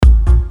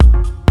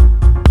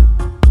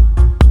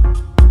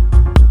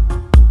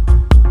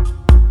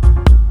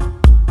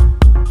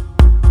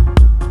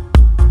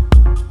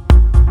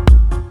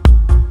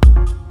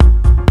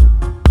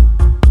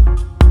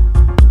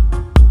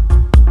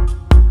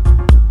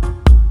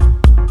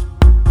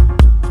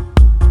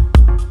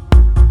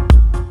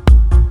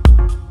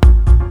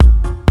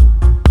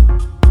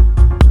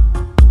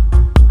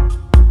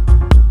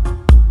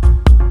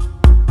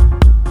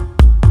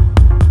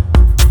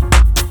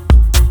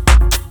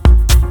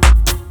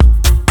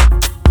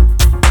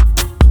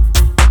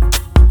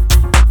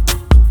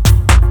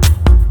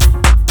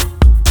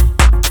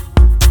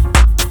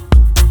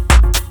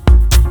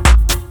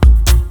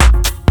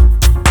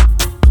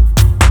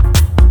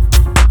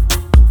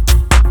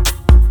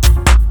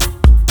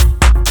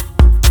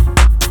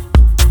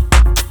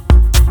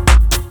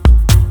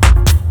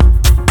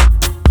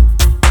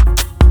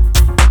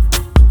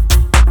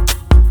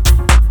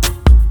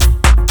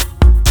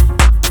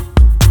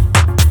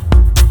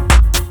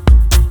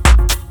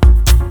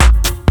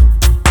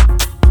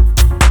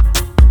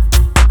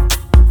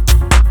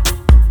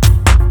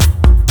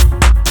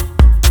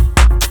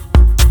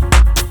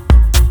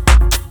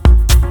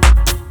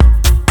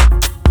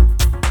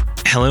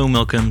Hello and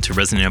welcome to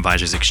Resident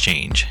Advisors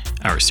Exchange,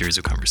 our series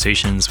of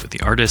conversations with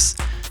the artists,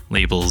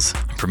 labels,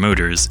 and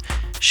promoters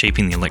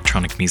shaping the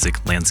electronic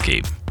music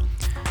landscape.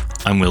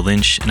 I'm Will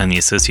Lynch, and I'm the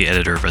Associate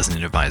Editor of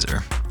Resident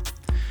Advisor.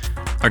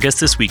 Our guest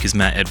this week is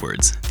Matt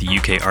Edwards, the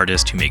UK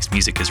artist who makes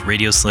music as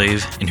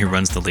Radioslave and who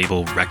runs the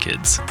label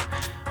Rekids.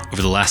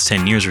 Over the last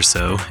 10 years or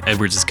so,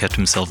 Edwards has kept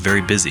himself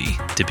very busy,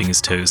 dipping his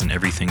toes in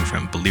everything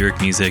from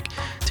Balearic music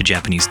to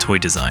Japanese toy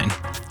design.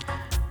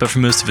 But for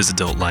most of his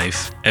adult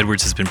life,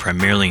 Edwards has been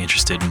primarily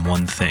interested in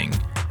one thing: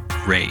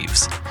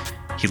 raves.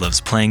 He loves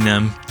playing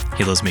them,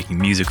 he loves making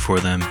music for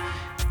them,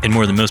 and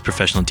more than most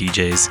professional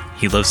DJs,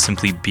 he loves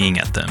simply being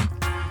at them.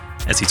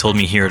 As he told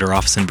me here at our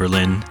office in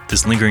Berlin,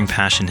 this lingering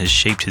passion has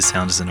shaped his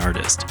sound as an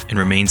artist and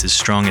remains as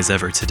strong as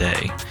ever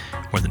today,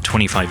 more than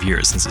 25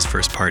 years since his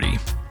first party.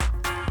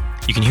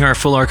 You can hear our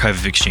full archive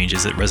of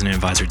exchanges at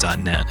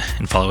resonantadvisor.net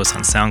and follow us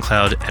on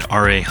SoundCloud at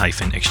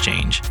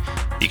RA-Exchange.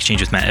 The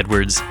Exchange with Matt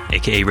Edwards,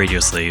 aka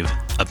Radioslave,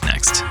 up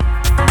next.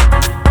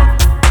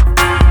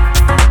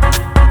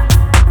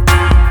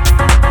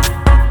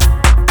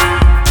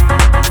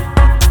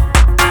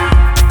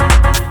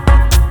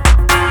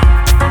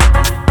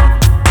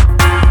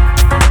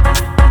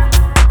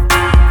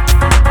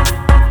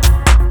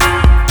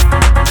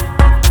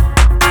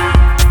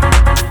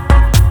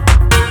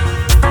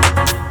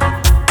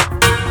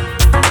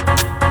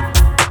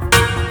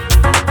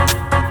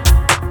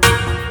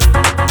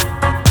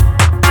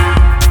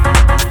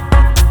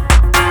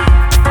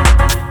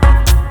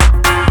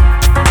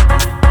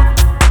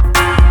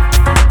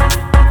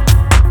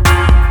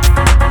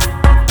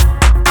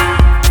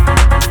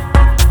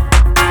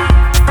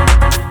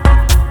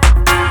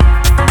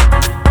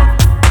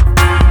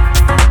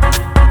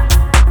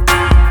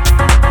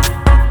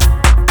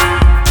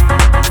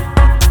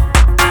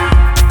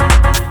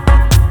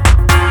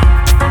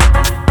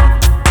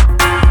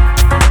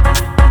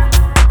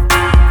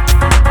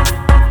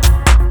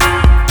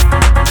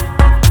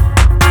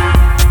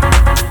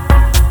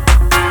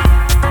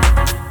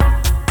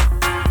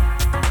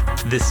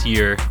 This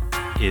year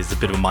is a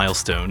bit of a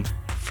milestone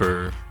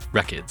for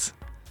Rekids.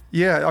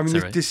 Yeah, I mean,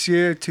 right? This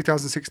year,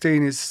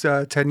 2016, is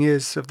 10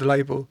 years of the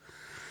label.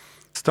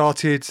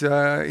 Started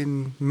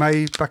in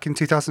May back in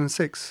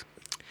 2006.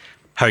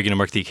 How are you going to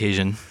mark the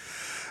occasion?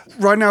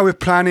 Right now we're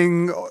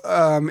planning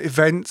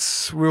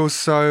events. We're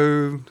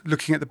also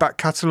looking at the back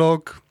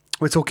catalogue.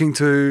 We're talking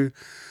to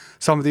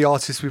some of the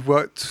artists we've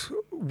worked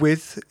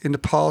with in the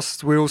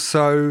past. We're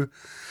also...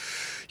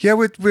 Yeah,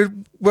 we're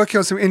working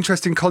on some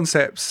interesting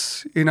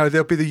concepts. You know,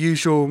 there'll be the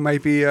usual,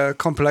 maybe a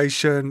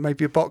compilation,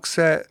 maybe a box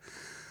set.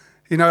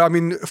 You know, I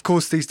mean, of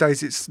course, these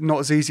days it's not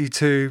as easy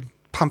to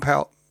pump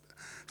out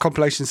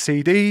compilation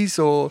CDs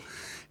or,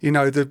 you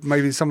know,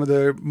 maybe some of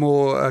the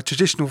more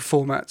traditional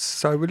formats.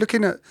 So we're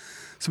looking at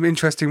some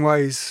interesting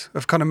ways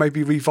of kind of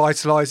maybe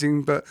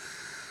revitalising, but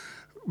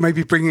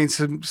maybe bringing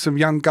in some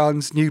young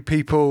guns, new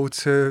people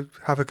to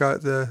have a go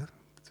at the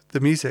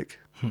music.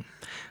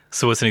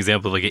 So what's an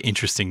example of like an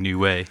interesting new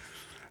way?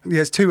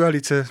 Yeah, it's too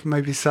early to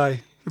maybe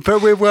say.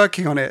 But we're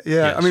working on it,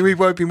 yeah. I mean, we've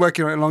been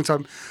working on it a long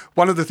time.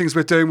 One of the things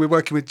we're doing, we're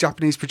working with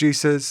Japanese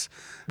producers.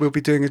 We'll be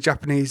doing a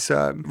Japanese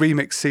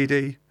remix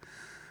CD,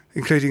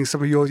 including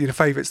some of your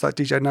favourites like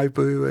DJ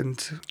Nobu and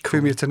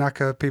Fumiya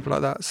Tanaka, people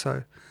like that.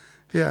 So,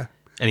 yeah.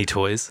 Any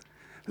toys?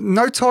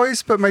 No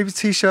toys, but maybe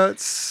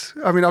T-shirts.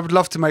 I mean, I would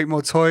love to make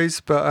more toys,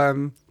 but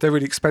they're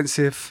really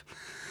expensive.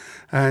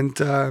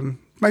 And...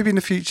 maybe in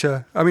the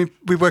future. I mean,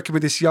 we're working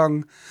with this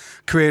young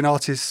Korean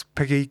artist,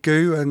 Peggy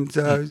Gu, and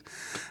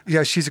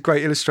yeah, she's a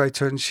great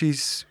illustrator, and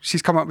she's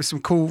come up with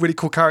some really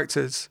cool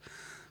characters.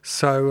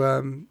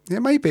 So yeah,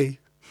 maybe.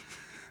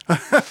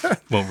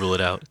 Won't rule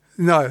it out.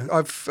 No,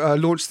 I've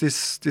launched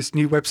this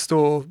new web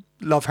store,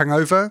 Love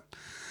Hangover,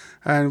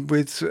 and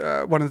with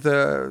one of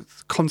the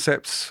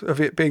concepts of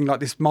it being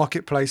like this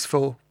marketplace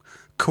for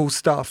cool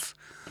stuff,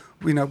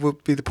 you know, will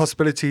be the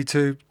possibility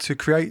to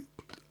create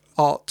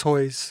art,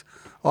 toys,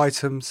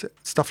 items,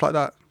 stuff like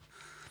that.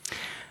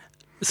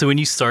 So when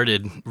you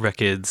started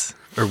Rekids,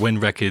 or when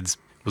Rekids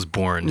was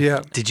born,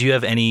 did you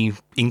have any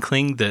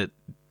inkling that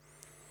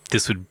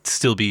this would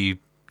still be,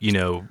 you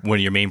know, one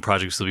of your main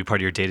projects, will be part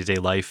of your day-to-day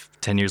life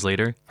 10 years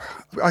later?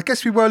 I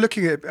guess we were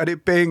looking at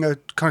it being a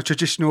kind of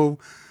traditional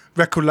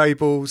record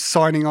label,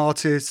 signing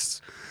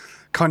artists,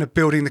 kind of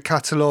building the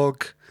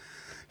catalogue.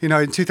 You know,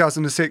 in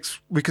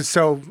 2006, we could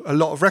sell a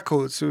lot of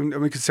records and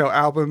we could sell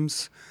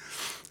albums,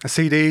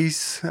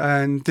 CDs,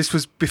 and this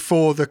was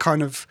before the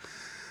kind of,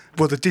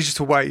 the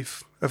digital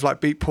wave of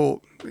like Beatport,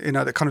 you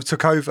know, that kind of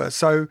took over.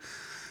 So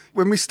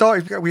when we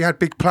started, we had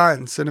big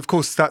plans, and of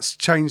course that's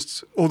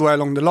changed all the way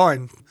along the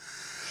line.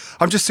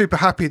 I'm just super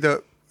happy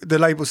that the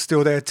label's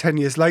still there 10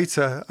 years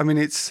later. I mean,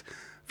 it's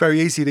very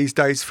easy these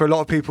days for a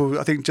lot of people,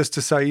 I think, just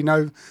to say, you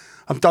know,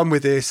 I'm done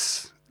with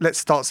this, let's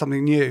start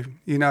something new.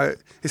 You know,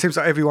 it seems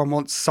like everyone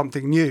wants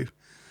something new.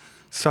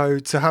 So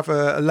to have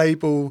a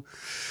label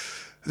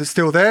that's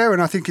still there,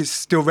 and I think it's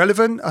still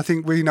relevant. I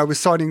think we're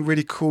signing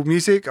really cool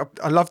music.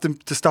 I love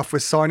the stuff we're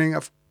signing.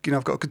 I've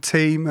got a good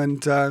team,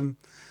 and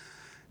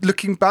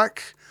looking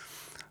back,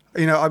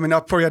 You know, I mean, I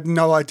probably had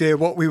no idea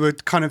what we were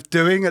kind of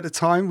doing at the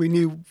time. We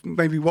knew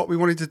maybe what we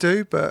wanted to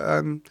do,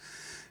 but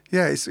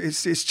yeah,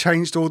 it's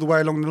changed all the way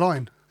along the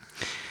line.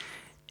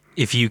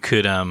 If you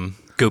could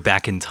go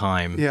back in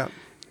time Yeah.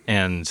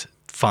 and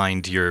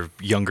find your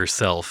younger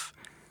self,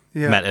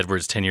 Yeah. Matt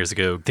Edwards 10 years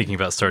ago, thinking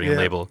about starting a Yeah.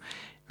 label,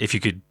 if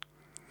you could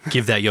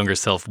give that younger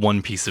self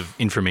one piece of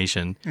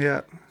information,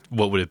 Yeah.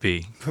 what would it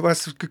be? Well,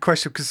 that's a good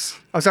question, because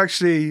I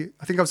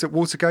think I was at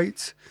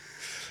Watergate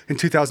in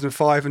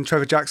 2005 and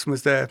Trevor Jackson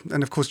was there.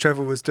 And of course,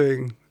 Trevor was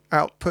doing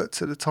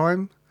Output at the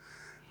time,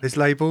 his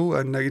label,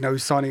 and he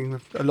was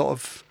signing a lot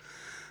of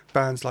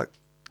bands like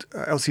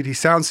LCD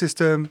Sound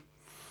System.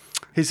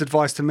 His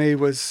advice to me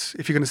was,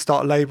 if you're going to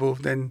start a label,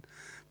 then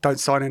don't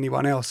sign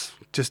anyone else,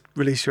 just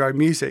release your own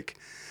music.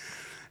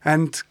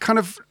 And kind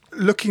of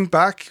looking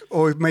back,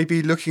 or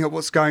maybe looking at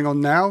what's going on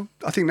now,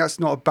 I think that's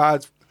not a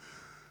bad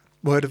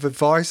word of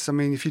advice. I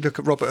mean, if you look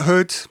at Robert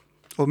Hood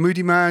or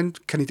Moody Man,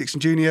 Kenny Dixon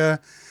Jr.,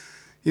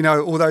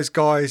 all those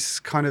guys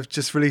kind of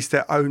just release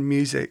their own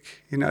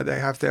music. They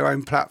have their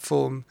own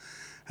platform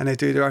and they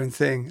do their own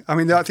thing. I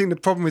mean, I think the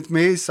problem with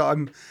me is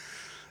that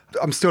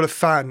I'm still a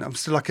fan. I'm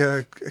still like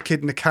a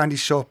kid in a candy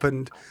shop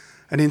and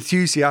an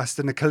enthusiast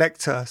and a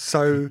collector.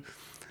 So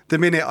the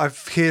minute I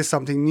hear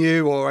something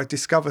new or I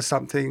discover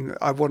something,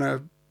 I want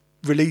to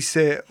release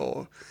it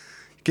or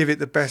give it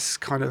the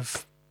best kind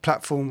of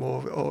platform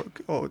or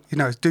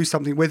do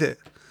something with it.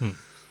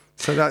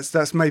 So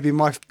that's maybe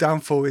my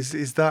downfall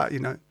is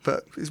that,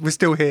 but we're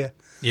still here.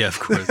 Yeah, of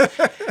course.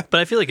 But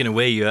I feel like in a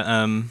way, you,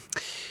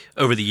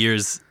 over the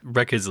years,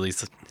 Records at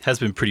least has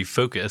been pretty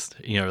focused.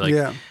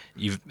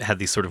 You've had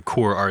these sort of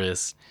core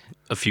artists,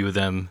 a few of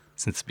them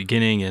since the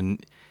beginning,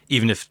 and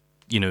even if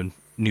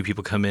new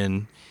people come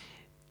in,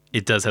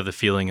 it does have the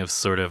feeling of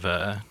sort of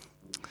a,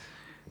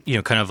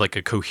 kind of like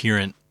a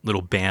coherent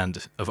little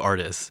band of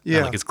artists. Yeah,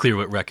 and like it's clear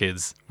what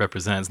Records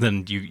represents.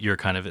 Then you're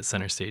kind of at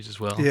center stage as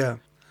well. Yeah.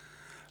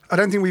 I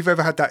don't think we've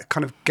ever had that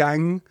kind of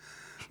gang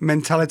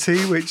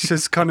mentality, which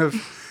has kind of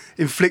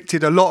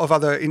inflicted a lot of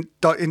other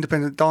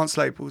independent dance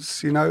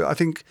labels. I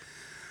think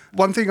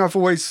one thing I've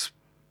always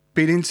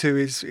been into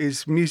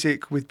is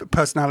music with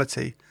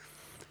personality.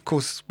 Of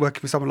course,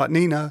 working with someone like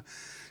Nina,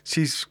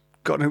 she's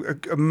got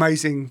an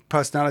amazing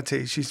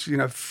personality. She's,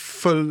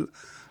 full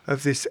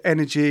of this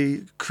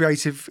energy,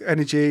 creative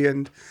energy,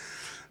 and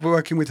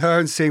working with her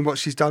and seeing what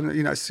she's done,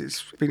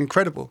 it's been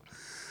incredible.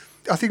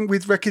 I think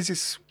with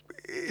Records,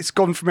 it's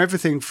gone from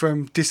everything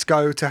from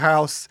disco to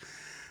house,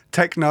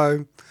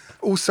 techno.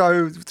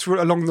 Also,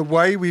 along the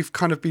way, we've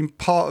kind of been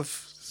part of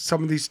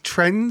some of these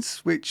trends,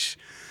 which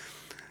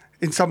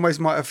in some ways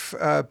might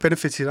have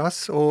benefited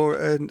us or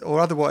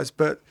otherwise.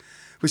 But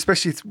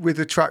especially with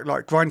a track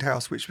like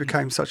Grindhouse, which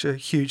became such a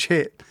huge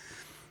hit,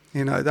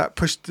 that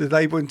pushed the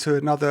label into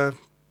another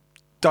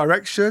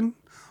direction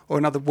or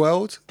another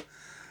world.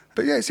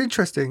 But yeah, it's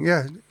interesting.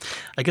 Yeah,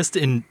 I guess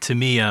to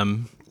me,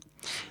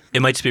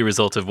 it might just be a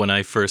result of when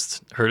I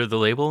first heard of the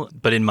label,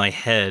 but in my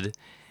head,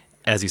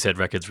 as you said,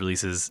 Records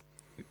releases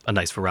a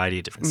nice variety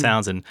of different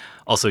sounds, and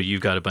also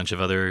you've had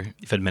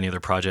many other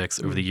projects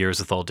over the years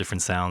with all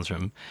different sounds,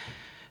 from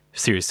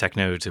serious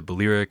techno to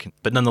Balearic.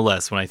 But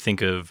nonetheless, when I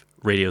think of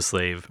Radio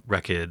Slave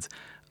Records,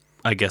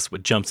 I guess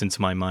what jumps into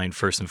my mind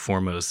first and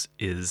foremost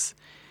is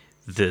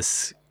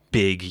this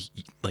big,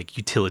 like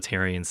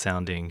utilitarian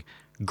sounding,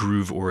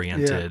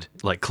 groove-oriented,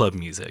 like club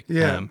music.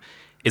 Yeah.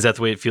 Is that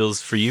the way it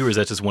feels for you, or is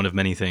that just one of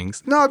many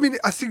things? No, I mean,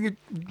 I think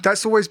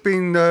that's always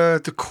been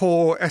the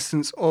core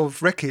essence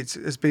of Records,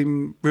 has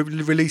been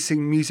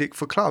releasing music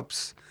for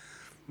clubs.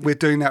 We're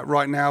doing that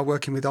right now,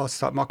 working with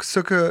artists like Marcus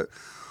Zuckert,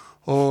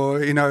 or,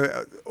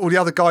 all the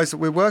other guys that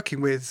we're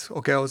working with,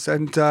 or girls.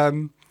 And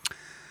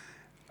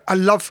I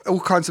love all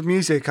kinds of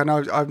music. I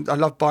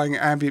love buying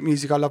ambient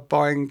music. I love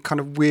buying kind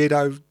of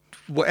weirdo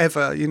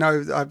whatever.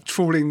 I'm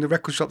trawling the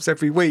record shops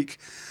every week.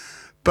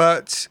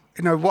 But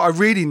what I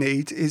really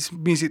need is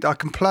music that I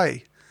can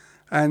play.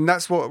 And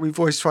that's what we've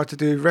always tried to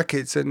do with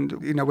Records. And,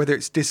 whether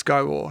it's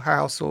disco or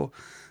house or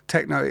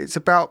techno, it's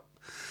about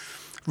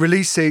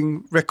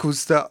releasing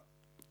records that,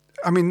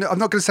 I'm not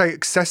going to say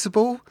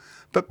accessible,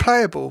 but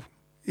playable,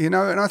 And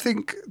I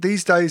think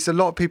these days a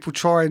lot of people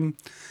try and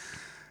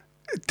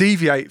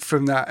deviate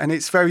from that. And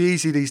it's very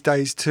easy these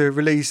days to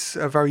release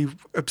a very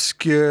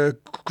obscure,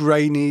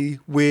 grainy,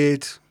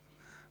 weird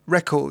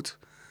record.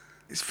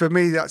 For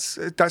me,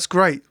 that's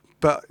great.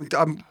 But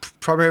I'm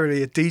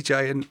primarily a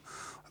DJ and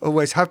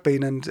always have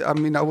been. And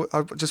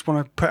I just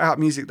want to put out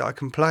music that I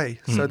can play.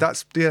 So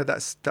that's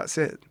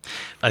it.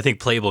 I think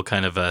playable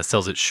kind of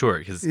sells it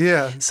short,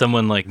 because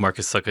someone like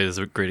Marcus Zuckert is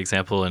a great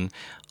example, and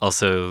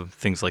also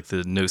things like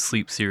the No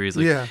Sleep series,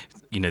 the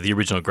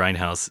original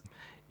Grindhouse.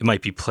 It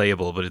might be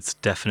playable, but it's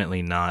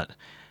definitely not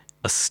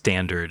a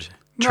standard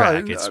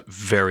track. It's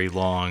very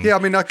long. Yeah,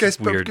 I guess,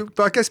 but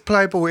I guess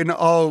playable in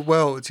our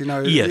world,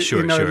 Yeah,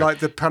 sure. Like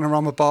the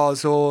Panorama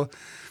bars or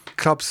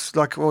clubs,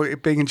 or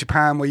being in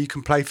Japan where you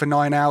can play for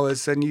 9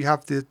 hours and you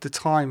have the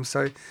time.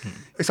 So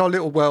it's our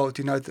little world,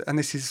 and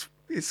it's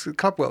a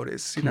club world.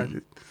 It's,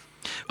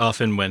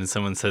 Often when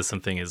someone says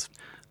something is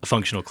a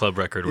functional club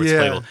record where it's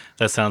playable.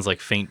 That sounds like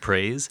faint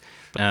praise.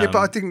 But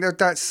I think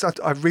that's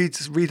I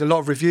read a lot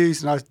of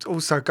reviews, and I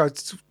also go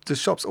to the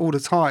shops all the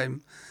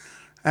time,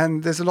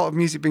 and there's a lot of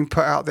music being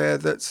put out there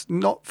that's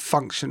not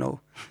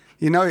functional.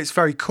 You know, it's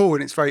very cool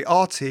and it's very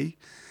arty,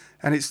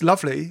 and it's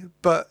lovely,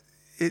 but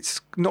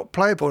it's not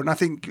playable. And I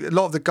think a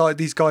lot of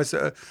these guys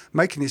that are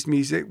making this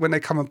music, when they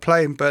come and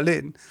play in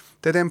Berlin,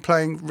 they're then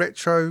playing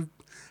retro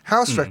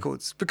house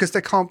records because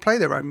they can't play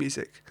their own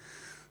music.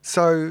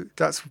 So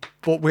that's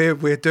what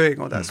we're doing,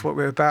 or that's what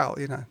we're about,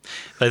 you know.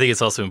 But I think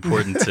it's also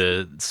important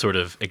to sort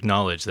of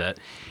acknowledge that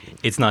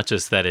it's not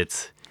just that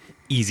it's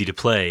easy to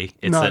play.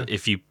 It's that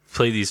if you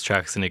play these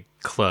tracks in a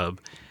club,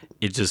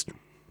 it just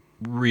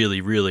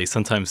really, really,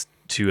 sometimes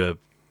to a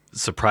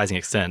surprising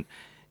extent,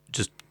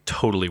 just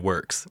totally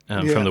works.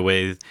 From the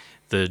way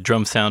the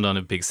drums sound on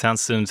a big sound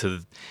system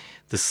to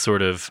the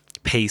sort of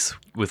pace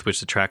with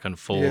which the track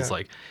unfolds,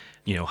 like,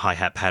 you know,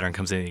 hi-hat pattern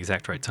comes in at the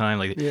exact right time.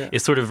 Like,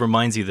 it sort of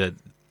reminds you that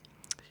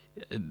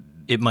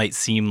it might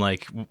seem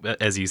like,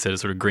 as you said, a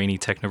sort of grainy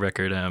techno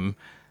record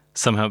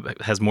somehow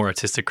has more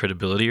artistic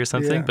credibility or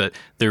something, but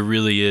there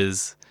really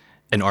is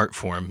an art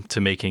form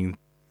to making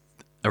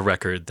a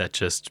record that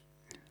just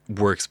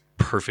works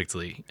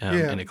perfectly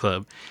in a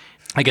club.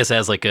 I guess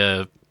as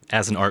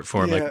an art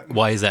form, like,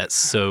 why is that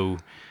so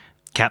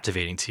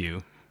captivating to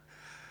you?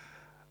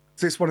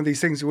 It's one of these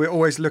things, we're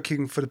always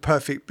looking for the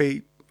perfect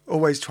beat,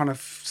 always trying to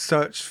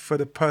search for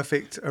the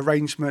perfect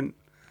arrangement.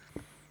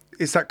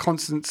 It's that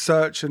constant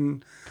search,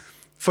 and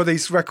for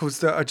these records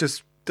that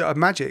are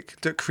magic,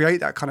 that create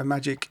that kind of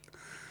magic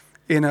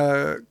in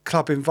a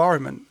club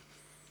environment.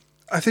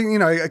 I think, you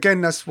know,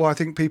 again, that's why I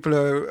think people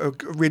are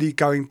really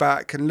going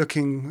back and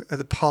looking at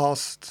the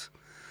past,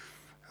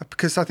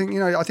 because I think, you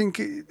know,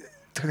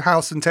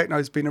 house and techno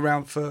has been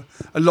around for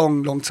a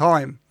long, long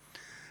time.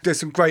 There's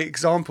some great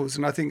examples,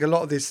 and I think a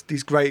lot of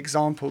these great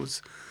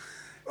examples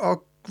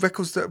are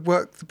records that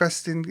work the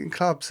best in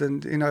clubs.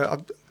 And, you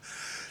know,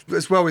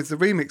 as well with the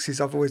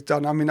remixes I've always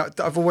done, I mean,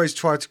 I've always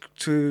tried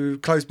to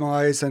close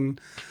my eyes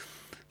and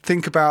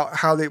think about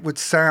how it would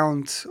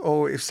sound,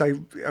 or I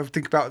would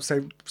think about,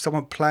 say,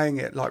 someone playing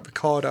it like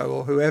Ricardo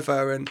or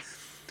whoever, and,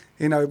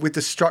 you know, with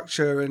the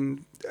structure.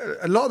 And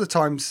a lot of the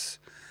times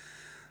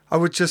I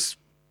would just,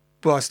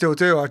 well, I still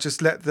do, I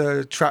just let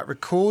the track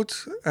record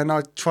and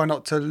I try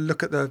not to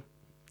look at the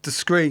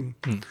screen.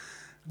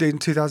 In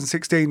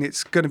 2016,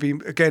 it's going to be,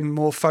 again,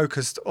 more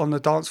focused on the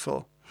dance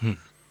floor.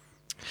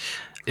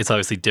 It's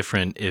obviously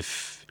different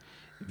if,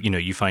 you know,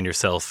 you find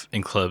yourself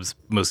in clubs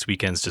most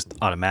weekends just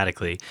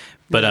automatically.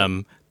 But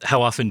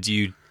how often do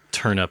you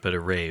turn up at a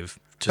rave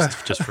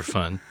just for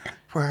fun?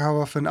 Well, how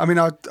often? I mean,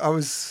 I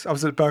was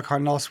at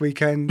Berghain last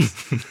weekend.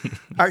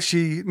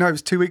 Actually, no, it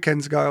was 2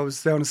 weekends ago. I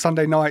was there on a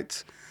Sunday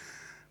night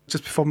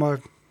just before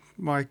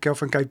my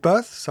girlfriend gave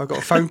birth. So I got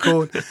a phone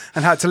call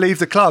and had to leave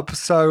the club.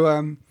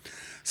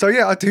 So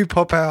yeah, I do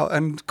pop out.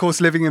 And of course,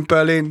 living in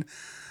Berlin,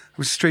 I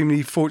was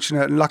extremely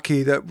fortunate and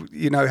lucky that,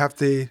 you know, have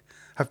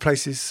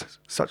places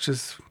such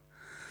as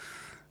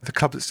the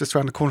club that's just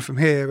around the corner from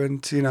here.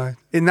 And, you know,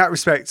 in that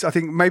respect, I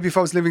think maybe if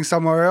I was living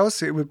somewhere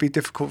else, it would be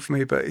difficult for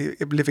me. But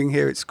living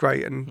here, it's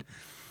great. And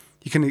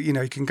you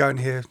can go and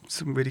hear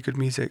some really good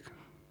music.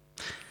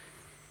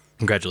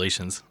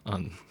 Congratulations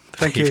on the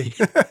Thank baby.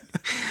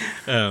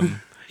 you.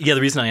 Yeah,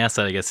 the reason I asked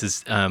that, I guess,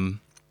 is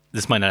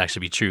this might not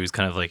actually be true. It's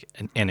kind of like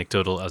an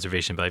anecdotal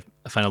observation, but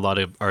I find a lot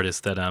of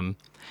artists that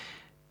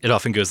it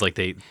often goes like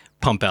they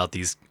pump out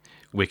these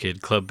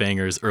wicked club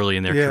bangers early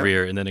in their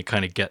career, and then it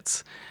kind of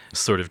gets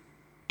sort of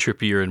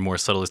trippier and more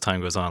subtle as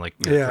time goes on, like,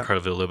 you know,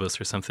 Ricardo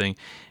Villalobos or something.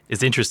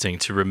 It's interesting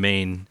to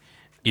remain,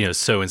 you know,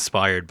 so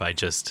inspired by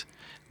just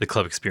the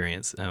club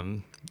experience,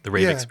 the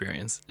rave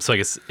experience. So I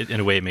guess in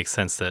a way it makes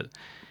sense that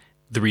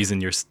the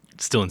reason you're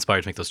still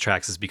inspired to make those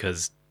tracks is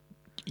because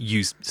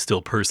you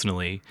still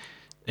personally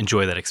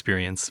enjoy that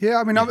experience. Yeah,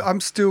 I mean, I'm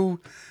still,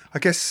 I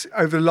guess,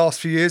 over the last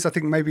few years, I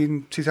think maybe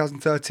in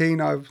 2013,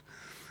 I've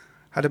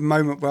had a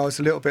moment where I was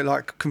a little bit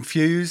like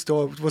confused,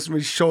 or wasn't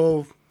really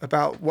sure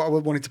about what I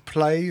wanted to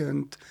play.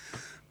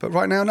 But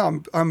right now,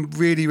 no, I'm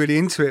really, really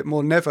into it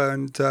more than ever,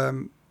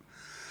 and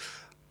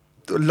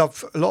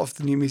love a lot of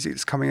the new music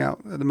that's coming out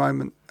at the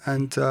moment.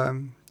 And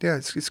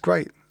it's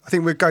great. I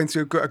think we're going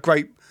through a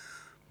great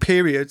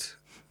period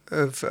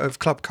of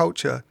club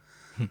culture.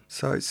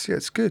 So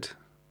it's good.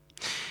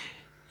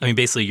 I mean,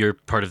 basically, you're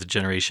part of the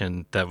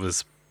generation that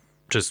was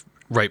just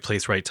right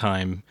place, right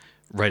time,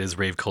 right as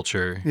rave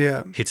culture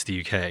hits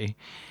the UK.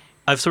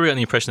 I've sort of gotten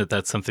the impression that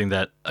that's something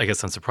that, I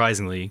guess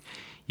unsurprisingly,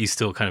 you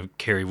still kind of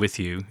carry with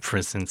you. For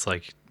instance,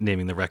 like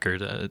naming the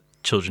record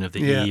Children of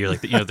the E, or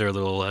like, you know, their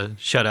little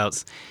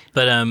shout-outs.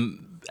 But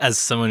as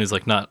someone who's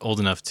like not old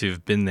enough to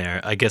have been there,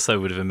 I guess I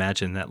would have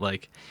imagined that,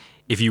 like,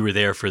 if you were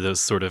there for those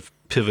sort of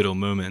pivotal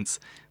moments,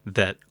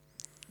 that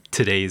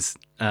today's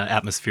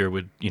atmosphere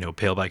would, you know,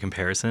 pale by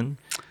comparison.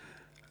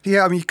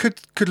 Yeah, I mean, you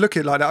could look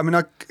at it like that. I mean,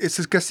 I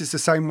guess it's the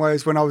same way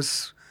as when I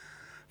was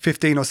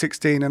 15 or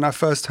 16 and I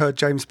first heard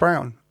James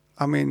Brown.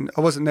 I mean,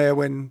 I wasn't there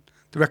when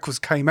the records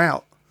came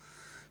out,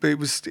 but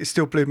it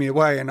still blew me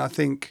away. And I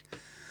think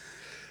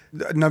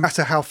no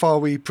matter how far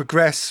we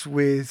progress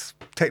with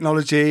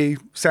technology,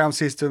 sound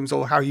systems,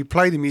 or how you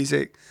play the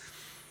music,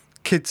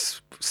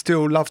 kids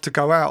still love to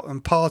go out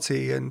and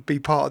party and be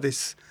part of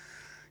this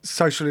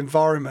social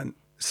environment.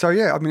 So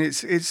yeah, I mean,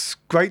 it's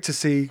great to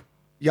see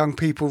young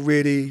people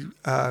really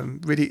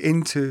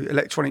into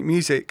electronic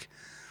music.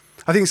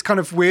 I think it's kind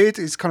of weird.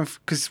 It's kind of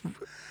because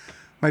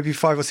maybe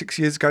 5 or 6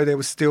 years ago there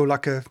was still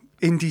like a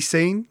indie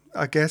scene,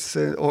 I guess,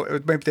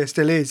 or maybe there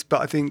still is.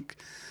 But I think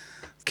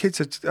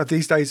kids are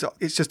these days,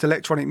 it's just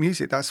electronic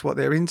music. That's what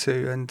they're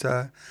into.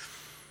 And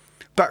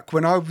back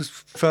when I was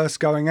first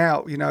going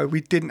out, you know,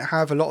 we didn't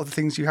have a lot of the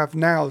things you have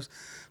now.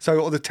 So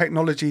all the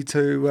technology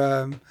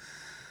to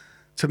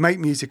make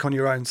music on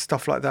your own,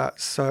 stuff like that.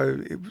 So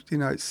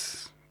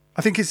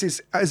I think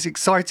it's as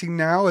exciting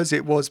now as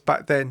it was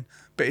back then,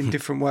 but in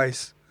different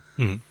ways.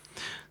 Mm.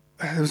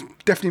 There was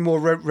definitely more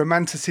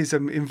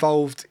romanticism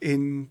involved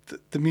in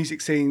the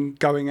music scene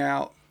going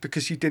out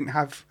because you didn't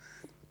have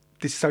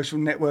this social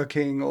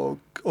networking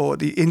or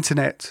the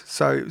internet.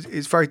 So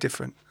it's very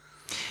different.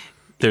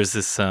 There's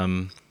this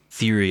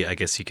theory, I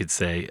guess you could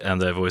say,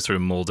 that I've always sort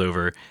of mulled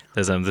over.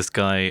 There's this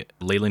guy,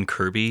 Leyland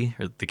Kirby,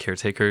 or The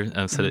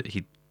Caretaker, said it.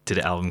 He did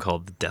an album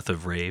called The Death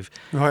of Rave.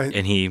 Right.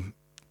 And he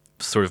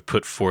sort of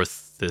put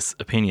forth this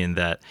opinion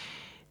that,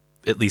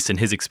 at least in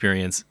his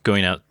experience,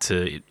 going out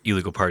to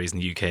illegal parties in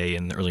the UK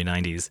in the early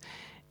 90s,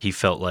 he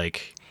felt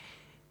like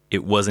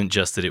it wasn't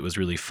just that it was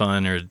really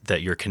fun or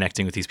that you're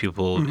connecting with these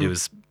people.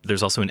 Mm-hmm.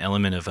 There's also an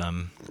element of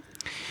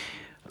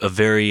a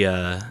very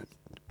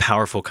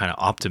powerful kind of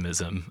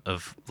optimism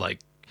of like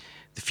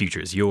the future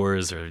is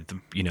yours, or the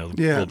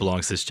world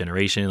belongs to this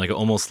generation, like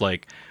almost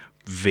like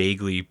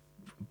vaguely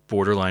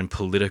borderline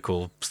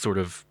political sort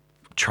of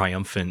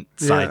triumphant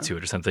side to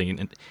it or something.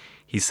 And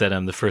he said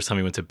the first time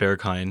he went to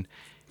Berghain,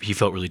 he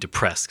felt really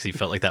depressed because he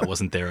felt like that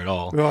wasn't there at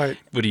all. Right.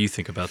 What do you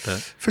think about that?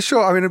 For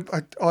sure. I mean,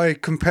 I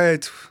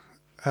compared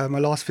my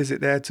last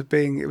visit there to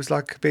it was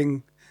like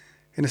being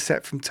in a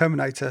set from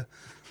Terminator.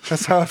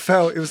 That's how I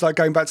felt. It was like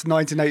going back to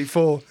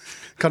 1984,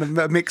 kind of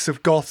a mix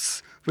of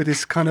goths with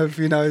this kind of,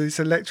 this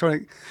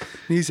electronic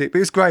music. But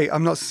it was great.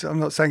 I'm not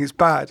saying it's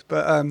bad,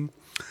 but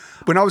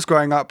when I was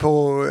growing up,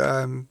 or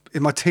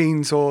in my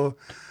teens or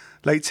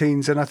late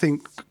teens, and I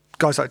think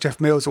guys like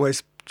Jeff Mills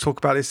always talk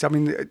about this. I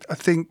mean, I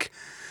think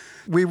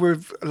we were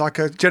like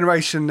a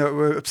generation that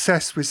were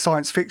obsessed with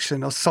science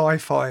fiction or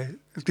sci-fi.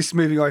 This is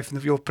moving away from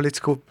your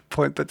political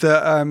point, but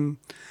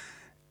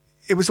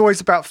it was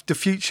always about the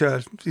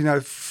future,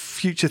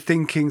 future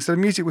thinking. So the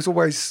music was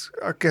always,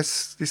 I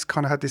guess, this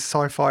kind of had this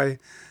sci-fi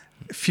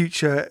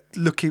future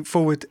looking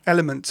forward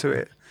element to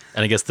it.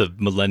 And I guess the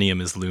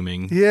millennium is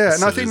looming. Yeah,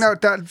 and I think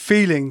that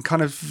feeling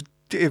kind of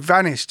it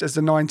vanished as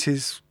the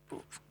 90s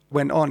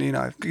went on.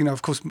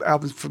 Of course,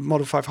 albums from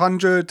Model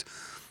 500,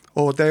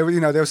 or there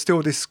was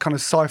still this kind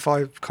of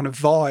sci-fi kind of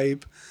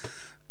vibe,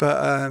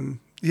 but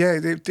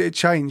it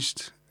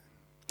changed.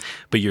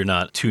 But you're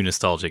not too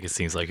nostalgic. It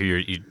seems like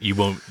you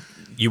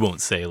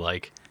won't say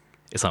like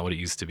it's not what it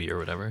used to be or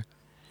whatever.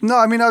 No,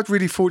 I mean, I was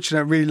really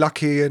fortunate, really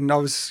lucky, and I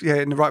was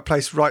in the right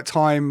place, right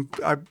time.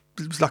 I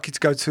was lucky to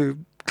go to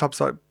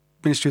clubs like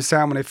Ministry of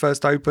Sound when they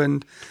first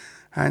opened,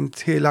 and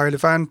hear Larry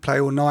Levan play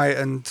all night.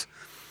 And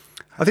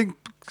I think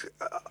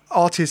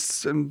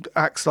artists and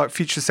acts like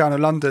Future Sound of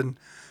London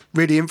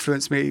really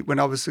influenced me when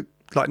I was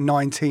like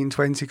 19,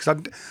 20, because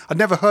I'd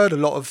never heard a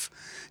lot of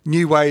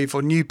new wave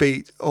or new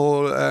beat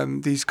or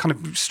these kind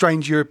of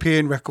strange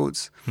European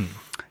records.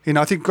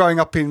 I think growing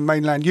up in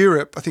mainland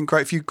Europe, I think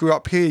if you grew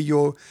up here,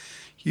 you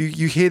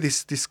hear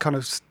this kind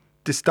of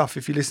this stuff.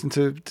 If you listen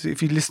to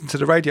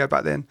the radio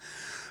back then,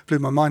 blew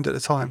my mind at the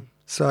time.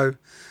 So,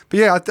 but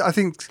yeah, I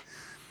think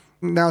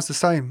now it's the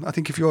same. I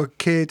think if you're a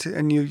kid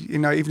and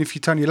even if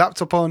you turn your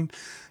laptop on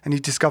and you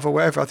discover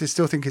whatever, I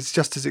still think it's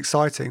just as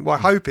exciting. Well, I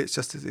hope it's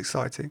just as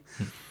exciting.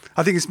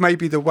 I think it's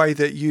maybe the way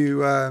that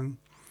you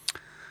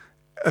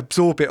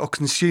absorb it or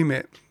consume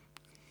it.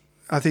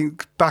 I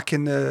think back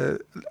in the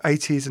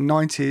 80s and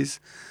 90s,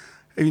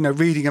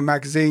 reading a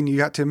magazine,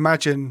 you had to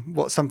imagine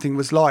what something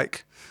was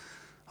like.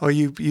 Or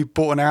you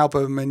bought an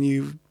album and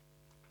you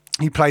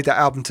played that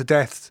album to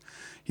death.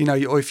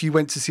 Or if you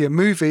went to see a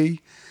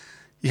movie,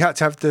 you had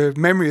to have the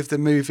memory of the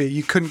movie.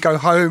 You couldn't go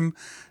home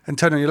and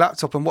turn on your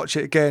laptop and watch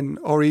it again,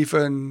 or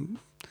even,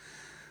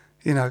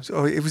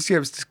 or it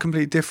was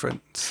completely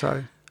different.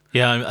 So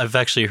yeah, I've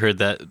actually heard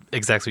that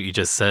exactly what you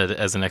just said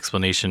as an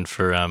explanation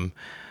for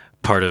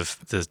part of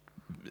the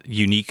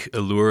unique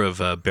allure of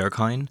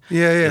Berghain.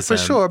 Yeah, for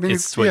sure. I mean,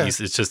 it's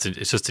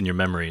just in your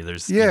memory.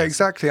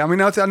 Exactly. I mean,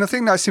 and I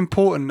think that's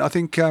important. I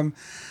think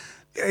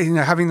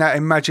having that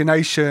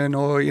imagination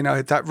or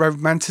that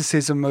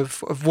romanticism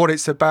of what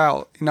it's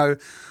about.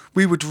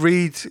 We would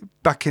read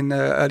back in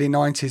the early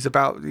 90s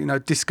about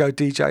disco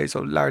DJs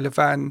or Larry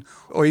Levan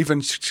or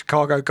even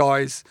Chicago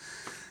guys.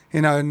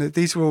 And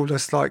these were all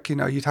just like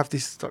you'd have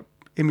this like,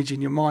 image in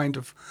your mind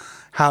of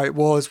how it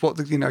was.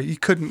 You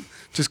couldn't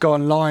just go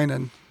online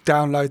and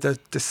download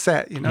the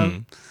set.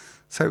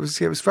 So it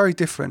was very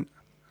different.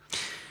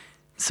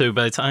 So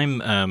by the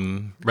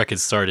time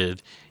records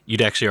started,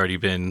 you'd actually already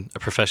been a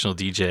professional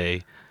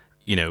DJ,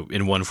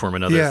 in one form or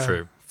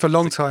another for a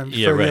long time.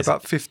 Yeah, right.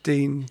 About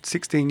 15,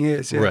 16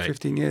 years. Yeah, right.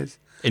 15 years.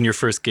 And your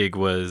first gig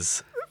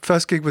was?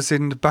 First gig was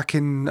back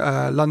in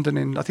London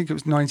in, I think it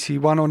was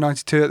 91 or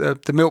 92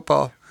 at the Milk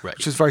Bar, right.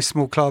 which was a very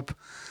small club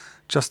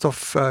just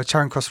off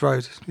Charing Cross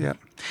Road. Yeah.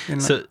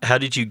 So how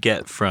did you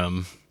get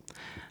from,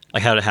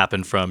 how did it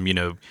happen from,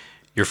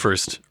 your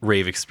first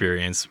rave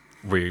experience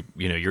where,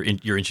 you're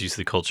introduced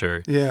to the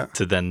culture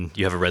to then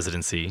you have a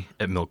residency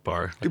at Milk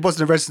Bar? It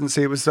wasn't a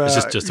residency. It was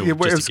it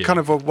was kind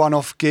of a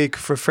one-off gig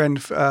for a friend.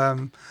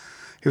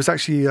 It was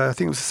actually, I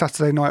think it was a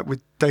Saturday night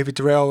with David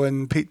Durrell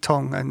and Pete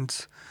Tong,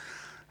 and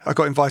I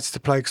got invited to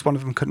play because one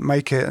of them couldn't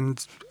make it. And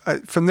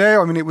from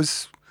there, it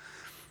was,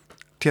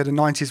 the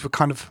 90s were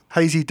kind of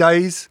hazy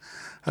days,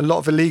 a lot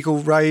of illegal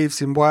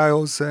raves in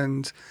Wales.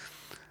 And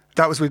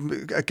that was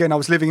I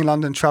was living in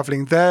London,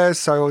 travelling there.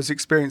 So I was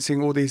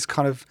experiencing all these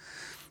kind of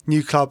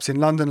new clubs in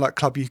London, like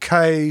Club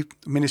UK,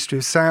 Ministry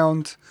of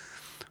Sound,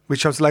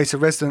 which I was later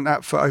resident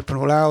at for open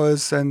all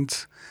hours.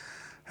 And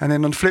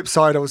then on the flip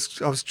side, I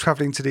was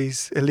travelling to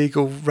these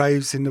illegal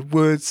raves in the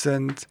woods,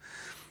 and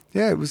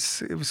yeah, it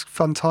was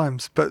fun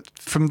times. But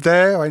from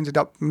there, I ended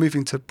up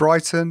moving to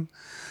Brighton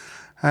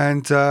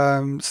and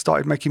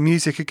started making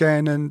music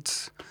again.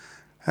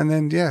 And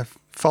then,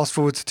 fast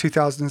forward to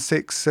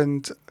 2006,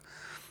 and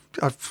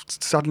I've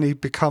suddenly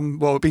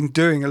been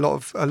doing a lot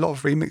of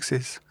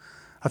remixes.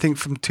 I think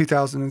from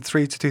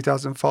 2003 to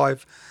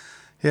 2005,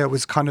 it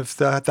was kind of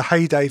the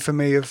heyday for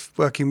me of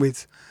working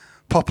with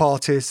pop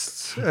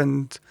artists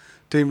and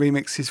doing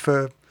remixes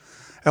for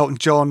Elton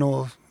John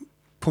or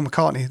Paul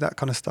McCartney, that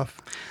kind of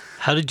stuff.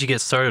 How did you get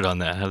started on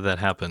that? How did that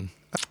happen?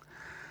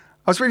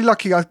 I was really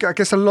lucky. I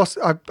guess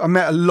I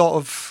met a lot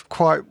of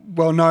quite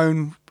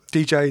well-known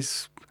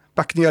DJs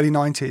back in the early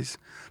 90s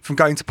from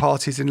going to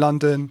parties in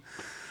London,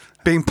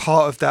 being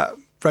part of that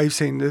rave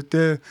scene.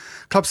 The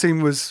club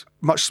scene was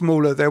much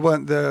smaller. There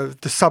weren't the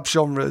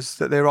sub-genres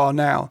that there are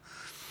now.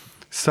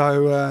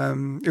 So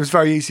it was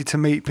very easy to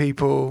meet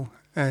people,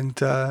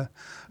 and a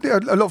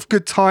lot of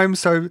good times.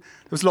 So there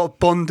was a lot of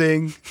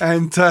bonding,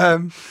 and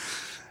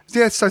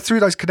so through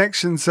those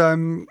connections, I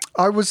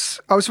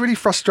was really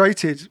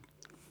frustrated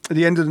at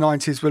the end of the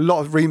 90s with a lot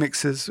of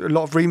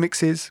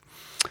remixes,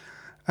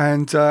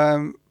 and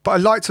but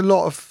I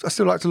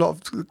still liked a lot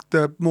of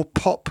the more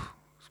pop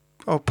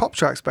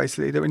tracks,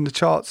 basically, that were in the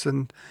charts,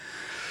 and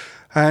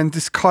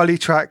this Kylie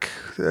track,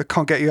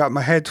 Can't Get You Out of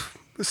My Head,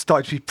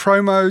 started to be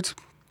promoted,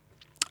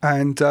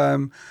 and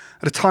at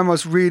the time I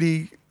was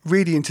really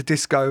into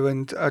disco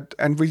and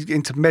really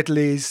into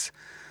medleys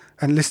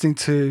and listening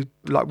to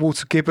like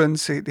Walter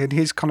Gibbons and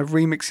his kind of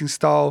remixing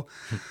style.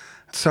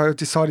 So I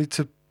decided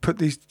to put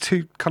these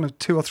two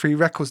or three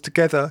records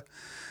together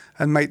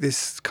and make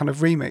this kind of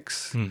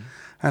remix.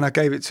 And I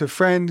gave it to a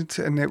friend,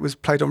 and it was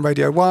played on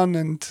Radio 1,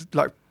 and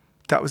like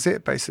that was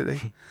it,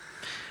 basically.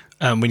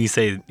 When you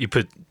say you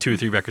put two or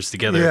three records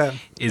together,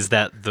 is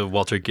that the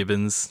Walter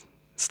Gibbons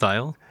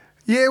style?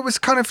 Yeah, it was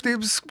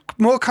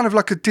more kind of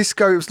like a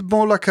disco. It was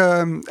more like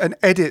an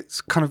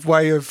edit kind of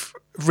way of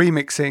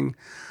remixing.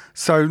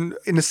 So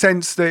in the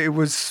sense that it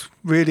was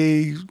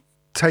really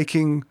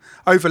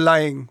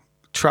overlaying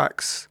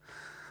tracks.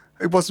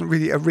 It wasn't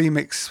really a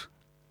remix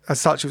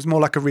as such. It was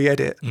more like a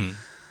re-edit.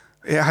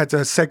 It had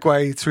a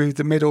segue through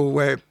the middle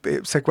where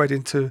it segued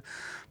into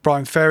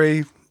Brian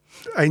Ferry,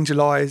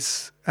 Angel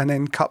Eyes, and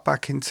then cut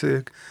back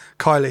into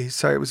Kylie.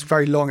 So it was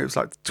very long. It was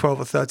like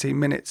 12 or 13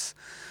 minutes.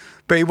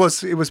 But it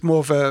was more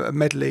of a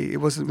medley.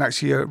 It wasn't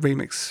actually a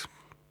remix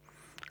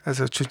as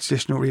a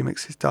traditional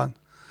remix is done.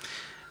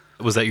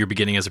 Was that your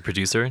beginning as a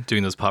producer,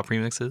 doing those pop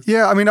remixes?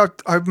 Yeah,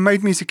 I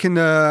made music in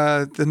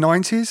the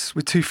 90s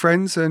with two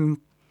friends, and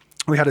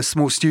we had a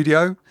small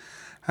studio,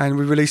 and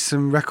we released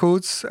some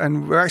records,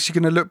 and we're actually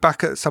going to look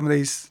back at some of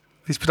these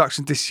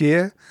productions this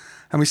year,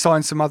 and we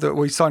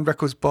signed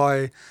records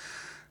by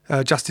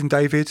Justin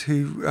David,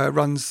 who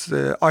runs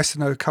the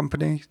Isono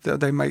company.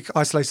 They make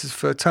isolators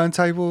for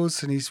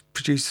turntables, and he's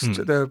produced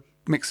the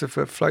mixer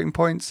for Floating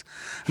Points,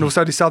 and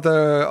also this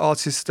other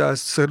artist,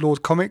 Sir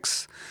Lord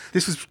Comics.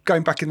 This was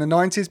going back in the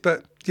 90s,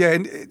 but yeah,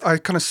 I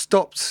kind of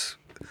stopped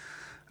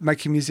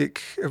making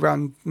music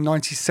around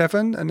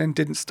 97 and then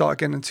didn't start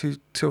again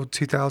until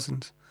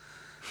 2000.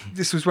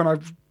 This was when I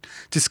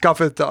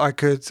discovered that I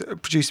could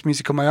produce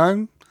music on my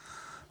own,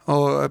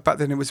 or back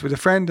then it was with a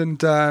friend, and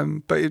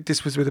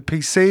this was with a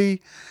PC,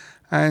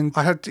 and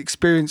I had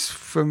experience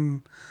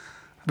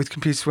with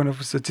computers when I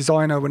was a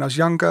designer when I was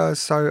younger,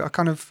 so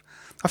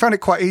I found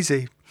it quite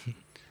easy.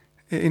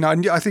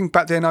 I think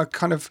back then I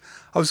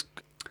was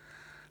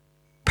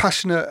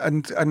passionate,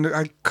 and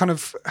I kind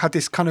of had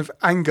this kind of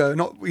anger,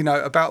 not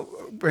about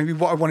maybe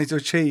what I wanted to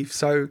achieve.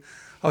 So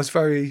I was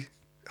very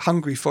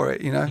hungry for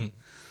it.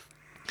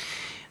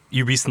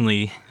 You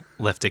recently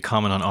left a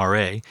comment on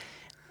RA,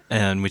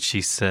 in which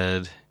he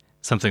said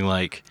something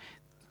like,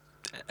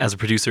 "As a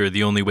producer,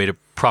 the only way to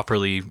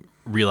properly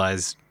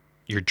realize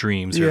your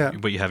dreams or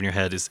what you have in your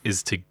head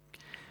is to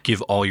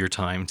give all your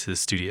time to the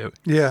studio."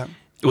 Yeah.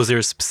 Was there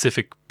a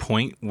specific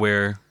point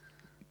where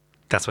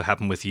that's what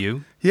happened with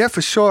you? Yeah,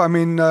 for sure. I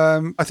mean,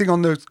 I think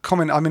on the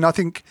comment, I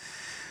think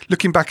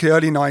looking back at the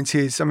early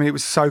 90s, I mean, it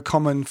was so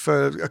common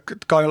for a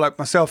guy like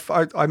myself.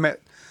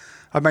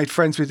 I made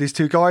friends with these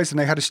two guys and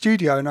they had a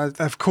studio. And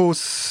of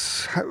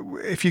course,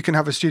 if you can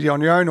have a studio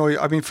on your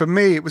own, for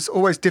me, it was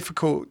always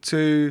difficult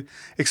to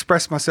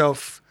express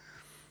myself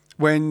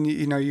when,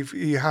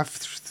 you have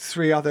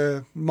three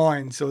other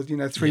minds or,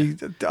 three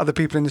other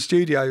people in the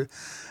studio.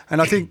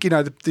 And I think,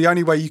 the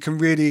only way you can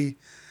really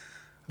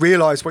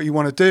realize what you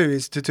want to do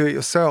is to do it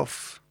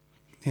yourself,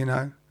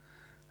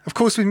 Of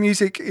course, with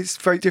music, it's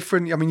very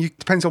different. I mean, it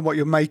depends on what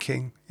you're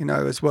making,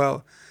 as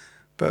well.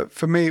 But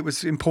for me, it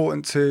was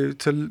important to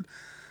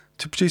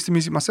produce the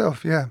music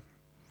myself. Yeah.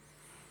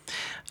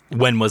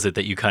 When was it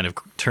that you kind of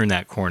turned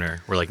that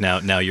corner? Where like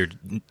now you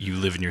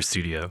live in your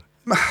studio?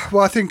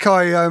 Well, I think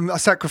I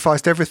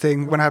sacrificed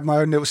everything when I had my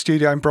own little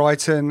studio in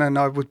Brighton, and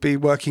I would be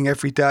working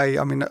every day.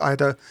 I mean, I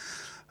had a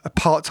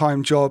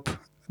part-time job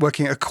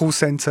working at a call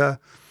centre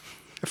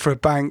for a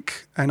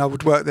bank, and I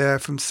would work there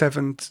from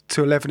 7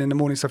 to 11 in the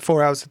morning, so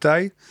 4 hours a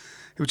day.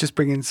 It would just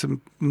bring in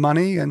some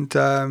money, and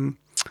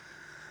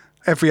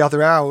every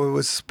other hour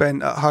was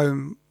spent at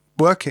home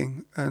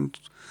working. And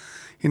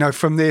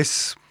from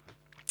this,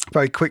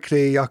 very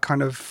quickly I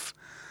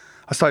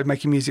started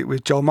making music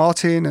with Joel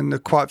Martin, and the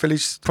Quiet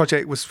Village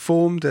project was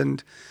formed.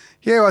 And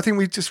I think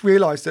we just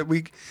realised that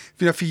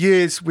for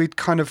years we'd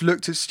kind of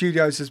looked at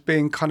studios as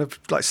being kind of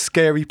like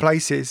scary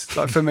places,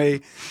 like for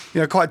me,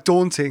 quite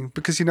daunting,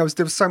 because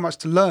there was so much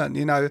to learn,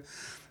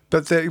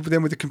 But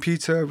then with the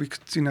computer, we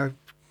could,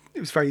 it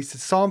was very easy to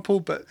sample,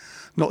 but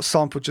not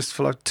sample just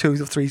for like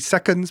 2 or 3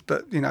 seconds,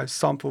 but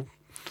sample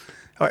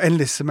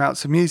endless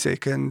amounts of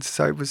music. And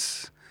so it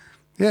was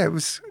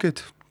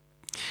good.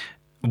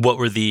 What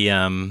were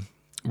the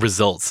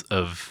results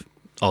of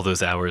all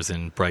those hours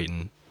in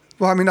Brighton?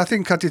 Well, I mean, I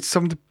think I did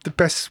some of the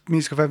best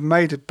music I've ever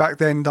made back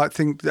then. I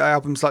think the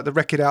albums like the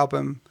Record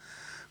album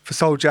for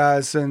Soul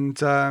Jazz, and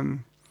I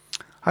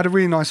had a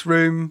really nice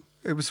room.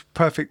 It was a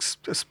perfect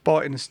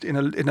spot in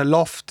a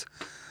loft.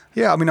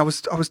 Yeah, I mean, I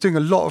was doing a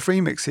lot of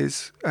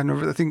remixes, and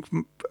I think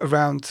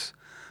around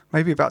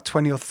maybe about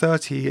 20 or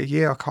 30 a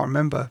year. I can't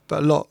remember,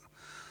 but a lot.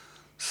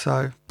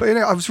 So, but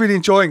I was really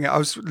enjoying it. I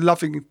was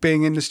loving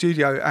being in the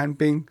studio and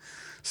being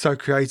so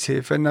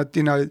creative. And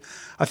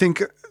I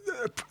think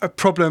a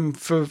problem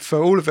for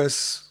all of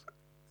us,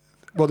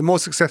 well, the more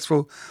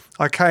successful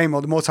I came,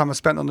 or the more time I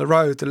spent on the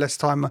road, the less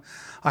time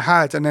I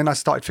had, and then I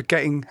started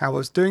forgetting how I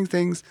was doing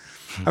things.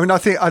 I mean, I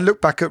think I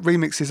look back at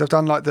remixes I've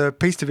done, like the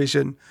Peace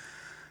Division,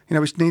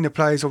 which Nina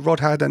plays or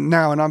Rod had, and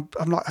I'm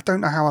like, I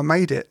don't know how I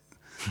made it.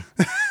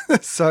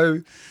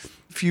 So,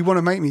 if you want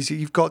to make music,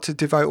 you've got to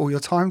devote all your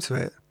time to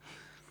it,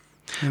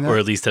 or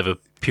at least have a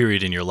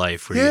period in your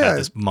life where you have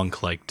this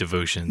monk-like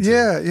devotion.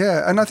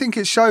 Yeah, and I think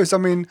it shows. I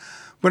mean,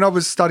 when I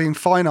was studying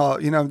fine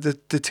art,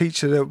 the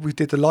teacher that we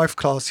did the life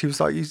class, he was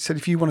like, you said,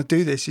 if you want to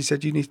do this, he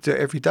said, you need to do it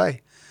every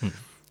day.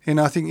 And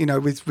I think,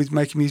 with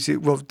making music,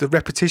 well, the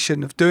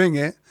repetition of doing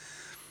it,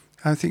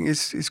 I think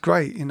is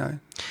great,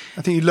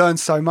 I think you learn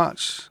so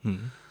much.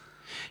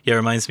 Yeah, it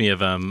reminds me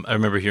of, I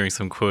remember hearing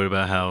some quote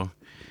about how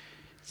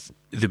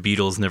the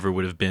Beatles never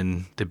would have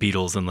been the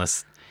Beatles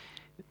unless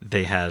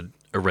they had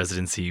a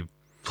residency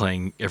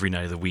playing every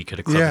night of the week at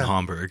a club in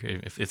Hamburg,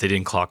 if they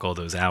didn't clock all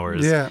those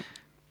hours. Yeah.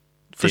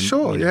 For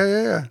sure,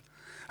 yeah.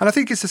 And I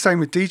think it's the same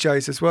with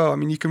DJs as well. I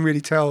mean, you can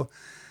really tell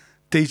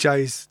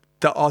DJs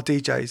that are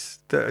DJs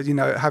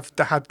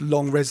that had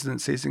long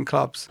residencies in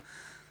clubs.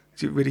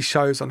 It really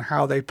shows on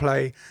how they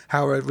play,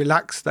 how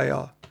relaxed they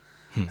are.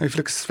 And if you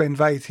look at Sven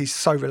Väth, he's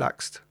so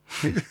relaxed.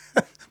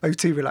 Maybe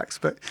too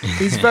relaxed, but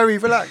he's very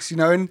relaxed,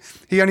 and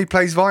he only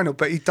plays vinyl,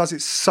 but he does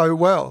it so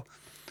well.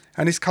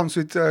 And this comes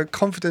with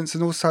confidence,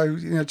 and also,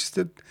 just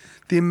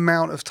the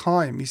amount of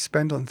time you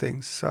spend on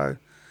things. So.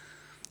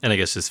 And I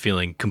guess just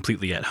feeling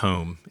completely at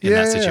home in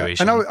that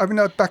situation. And I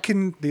mean, back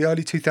in the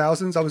early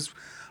 2000s, I was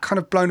kind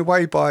of blown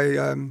away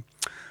by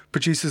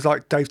producers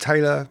like Dave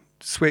Taylor,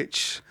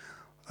 Switch,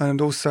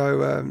 and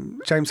also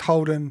James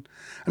Holden.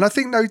 And I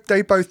think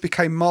they both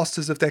became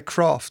masters of their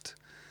craft,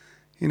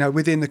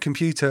 within the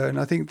computer. And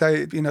I think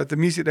they, the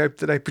music that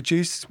they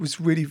produced was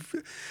really,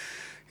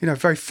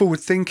 very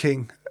forward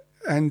thinking.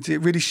 And it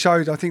really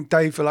showed. I think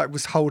Dave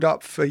was holed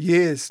up for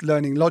years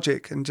learning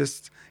Logic, and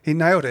he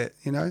nailed it,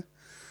 Yeah,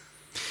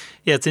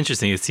 it's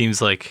interesting. It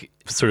seems like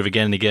sort of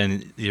again and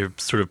again, you're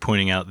sort of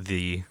pointing out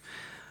the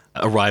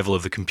arrival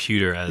of the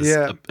computer as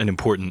an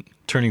important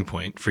turning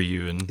point for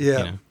you.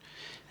 And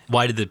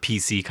why did the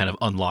PC kind of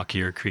unlock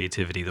your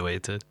creativity the way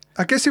it did?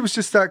 I guess it was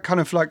just that kind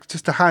of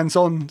just the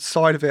hands-on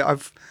side of it.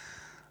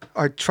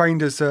 I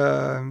trained as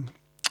a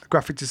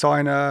graphic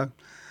designer,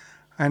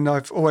 and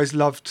I've always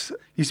loved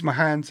using my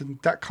hands, and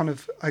that kind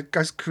of, I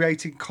guess,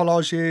 creating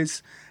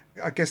collages.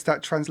 I guess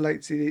that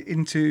translates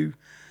into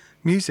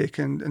music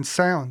and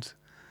sound,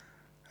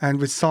 and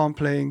with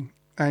sampling,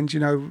 and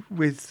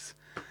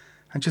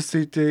just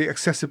the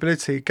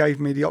accessibility gave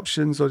me the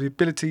options or the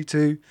ability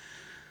to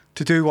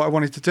do what I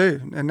wanted to do,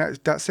 and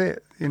that's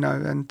it,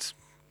 and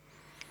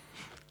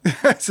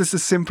it's just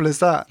as simple as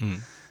that.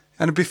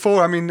 And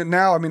before, I mean,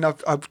 now, I mean, I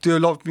do a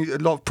lot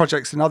of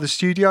projects in other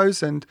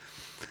studios, and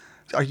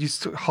I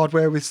use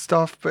hardware with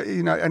stuff, but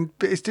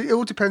it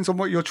all depends on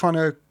what you're trying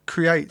to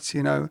create,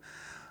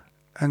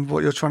 and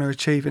what you're trying to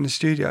achieve in the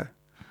studio.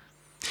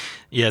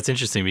 Yeah, it's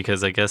interesting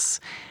because I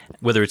guess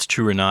whether it's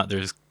true or not,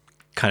 there's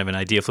kind of an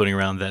idea floating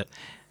around that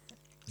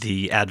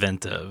the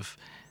advent of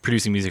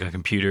producing music on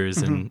computers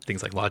and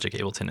things like Logic,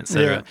 Ableton,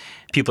 etc.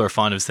 People are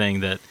fond of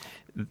saying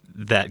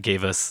that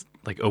gave us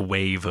like a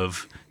wave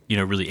of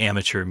really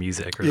amateur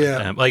music. Or,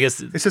 well, I guess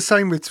it's the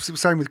same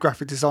with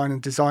graphic design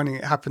and designing.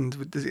 It happened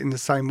in the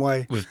same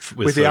way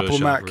with the Apple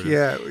Mac.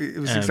 It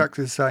was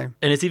exactly the same.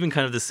 And it's even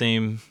kind of the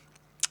same.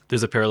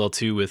 There's a parallel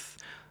too with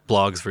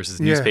blogs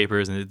versus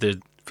newspapers,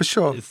 and for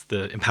sure, it's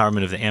the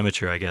empowerment of the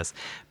amateur, I guess.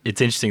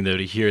 It's interesting though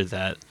to hear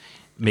that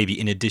maybe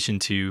in addition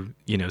to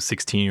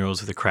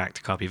 16-year-olds with a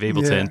cracked copy of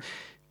Ableton,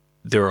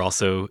 there are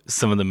also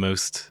some of the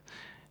most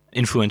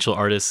influential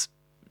artists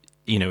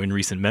in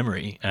recent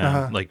memory,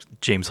 like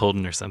James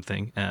Holden or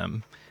something.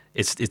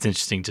 It's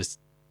interesting just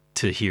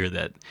to hear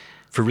that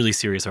for really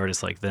serious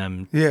artists like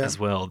them as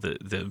well,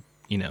 the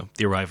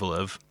arrival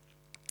of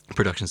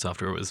production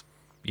software was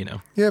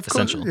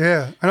essential.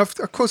 And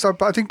of course,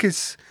 I think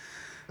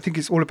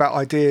it's all about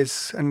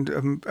ideas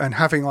and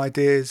having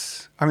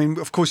ideas. I mean,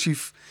 of course,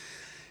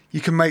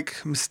 you can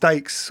make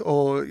mistakes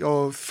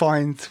or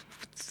find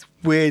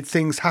weird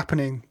things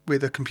happening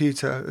with a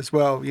computer as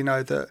well,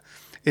 that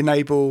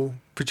enable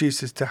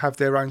producers to have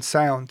their own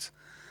sound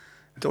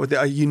or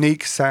a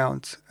unique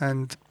sound.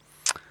 And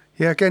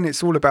again,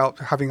 it's all about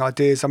having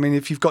ideas. I mean,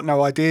 if you've got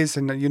no ideas,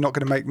 then you're not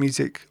going to make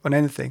music on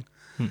anything.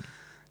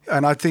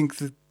 And I think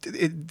that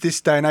this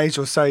day and age,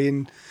 or say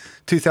in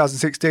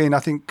 2016, I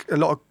think a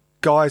lot of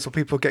guys or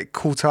people get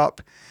caught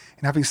up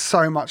in having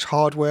so much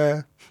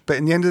hardware. But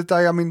in the end of the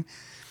day, I mean,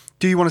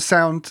 do you want to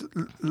sound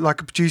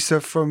like a producer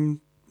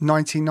from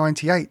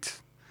 1998?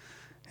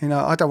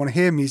 I don't want to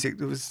hear music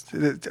that was.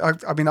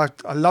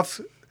 I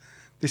love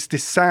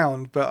this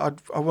sound,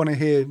 but I want to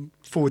hear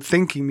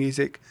forward-thinking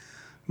music,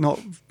 not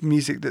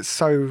music that's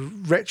so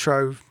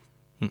retro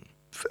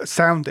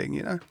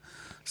sounding.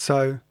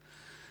 So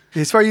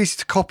it's very easy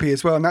to copy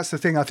as well, and that's the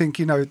thing. I think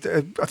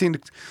I think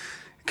it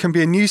can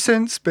be a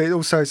nuisance, but it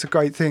also it's a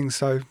great thing.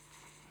 So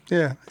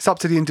it's up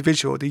to the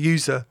individual, the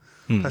user,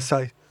 per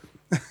se.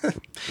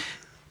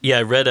 Yeah,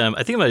 I read, I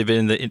think it might have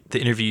been the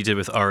interview you did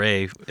with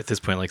R.A. at this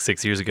point, like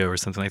 6 years ago or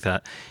something like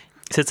that.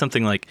 He said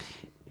something like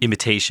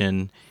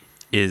imitation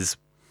is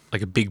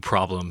like a big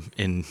problem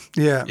in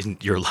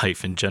your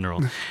life in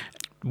general.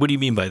 What do you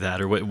mean by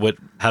that? Or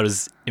how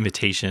does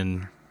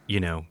imitation,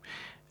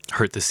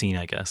 hurt the scene,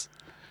 I guess?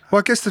 Well,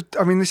 I guess,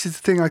 this is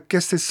the thing. I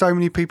guess there's so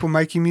many people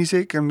making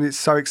music and it's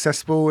so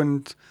accessible.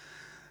 And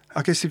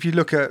I guess if you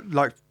look at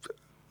like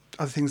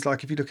other things,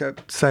 like if you look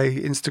at, say,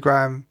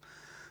 Instagram,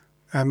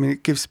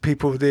 it gives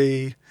people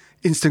the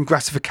instant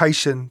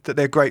gratification that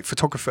they're a great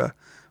photographer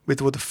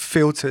with all the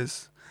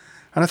filters.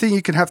 And I think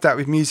you can have that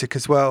with music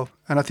as well.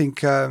 And I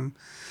think a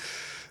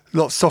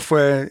lot of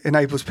software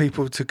enables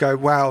people to go,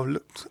 wow,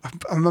 look,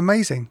 I'm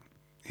amazing.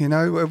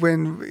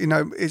 When,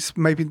 it's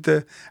maybe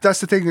that's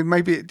the thing, that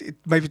maybe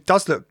it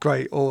does look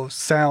great or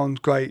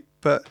sound great,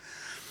 but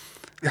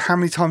how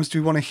many times do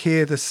we want to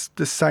hear the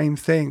same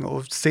thing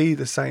or see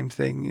the same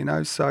thing,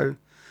 So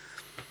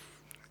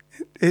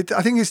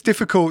I think it's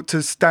difficult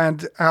to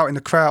stand out in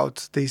the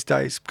crowd these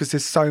days because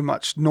there's so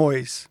much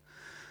noise.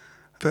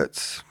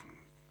 But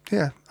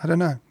I don't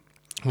know.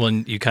 Well,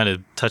 and you kind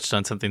of touched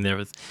on something there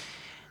with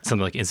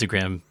something like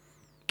Instagram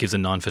gives a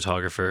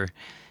non-photographer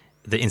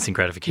the instant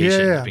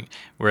gratification.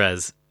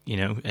 Whereas,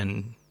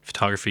 in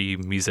photography,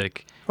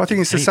 music. Well, I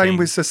think it's anything.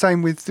 the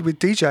same with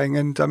DJing,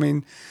 and I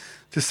mean,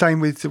 the same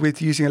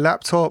with using a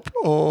laptop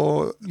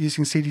or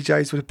using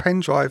CDJs with a pen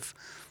drive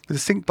with a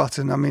sync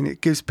button. I mean,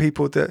 it gives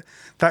people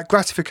that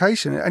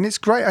gratification, and it's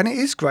great, and it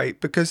is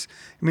great because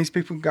it means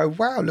people can go,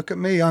 "Wow, look at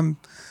me! I'm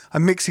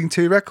mixing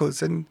 2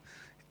 records," and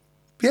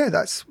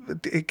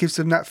it gives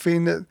them that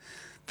feeling that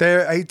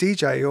they're a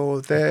DJ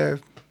or they're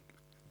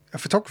a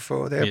photographer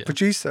or they're a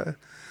producer.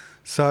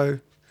 So,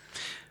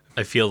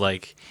 I feel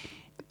like,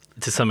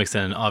 to some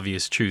extent, an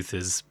obvious truth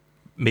is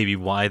maybe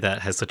why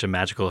that has such a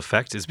magical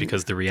effect is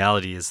because the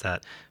reality is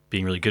that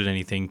being really good at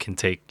anything can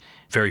take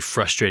a very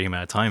frustrating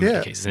amount of time in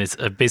many cases. And it's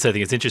basically, I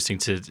think it's interesting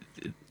to,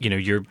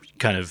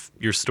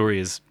 your story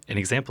is an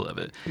example of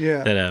it.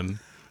 Yeah. That,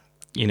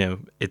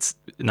 it's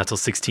not till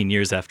 16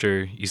 years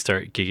after you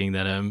start gigging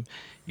that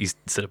you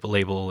set up a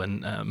label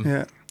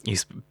and you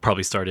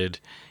probably started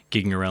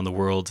gigging around the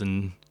world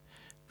and,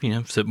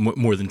 so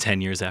more than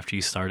 10 years after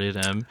you started.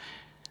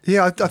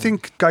 I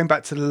think going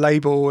back to the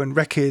label and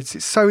records,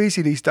 it's so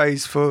easy these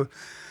days for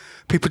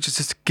people just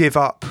to give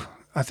up,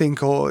 I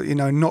think, or,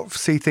 not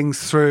see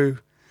things through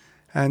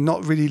and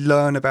not really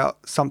learn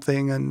about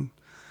something. And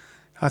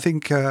I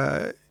think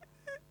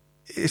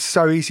it's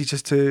so easy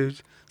just to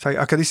say,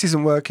 okay, this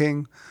isn't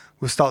working,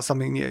 we'll start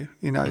something new.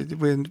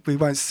 We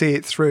won't see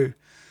it through.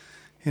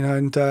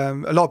 And a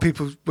lot of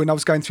people, when I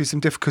was going through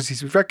some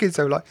difficulties with records,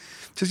 they were like,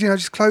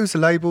 just close the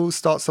label,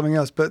 start something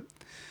else. But,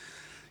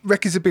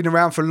 records have been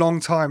around for a long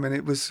time, and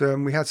it was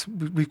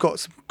we've got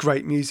some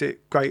great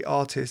music, great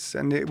artists,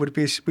 and it would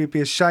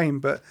be a shame.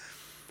 But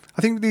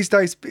I think these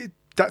days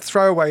that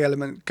throwaway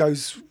element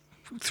goes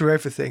through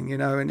everything, you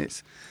know, and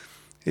it's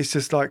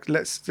just like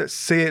let's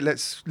see it,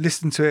 let's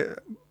listen to it,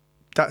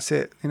 that's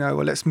it, you know,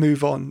 or let's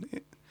move on.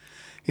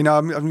 You know,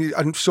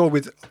 I'm sure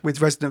with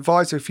Resident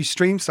Advisor, if you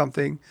stream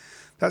something,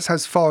 that's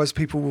as far as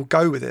people will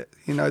go with it.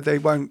 You know, they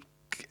won't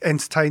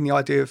entertain the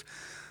idea of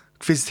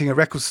visiting a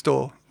record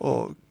store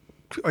or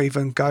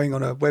even going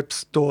on a web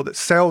store that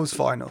sells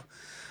vinyl,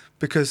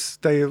 because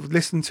they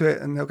listen to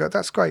it and they'll go,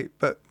 that's great,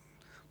 but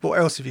what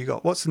else have you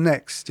got? What's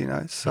next? You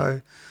know,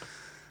 so,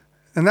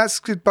 and that's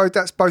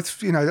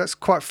both, you know,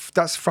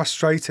 that's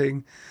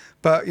frustrating,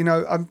 but, you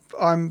know,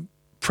 I'm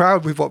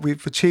proud with what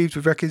we've achieved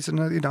with records, and,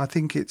 you know, I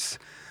think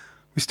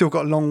we've still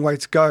got a long way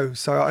to go.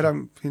 So I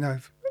don't, you know,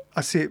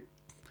 I see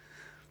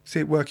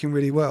it working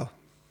really well.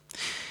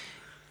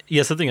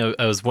 Yeah, something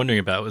I was wondering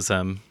about was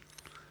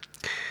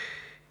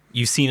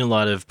you've seen a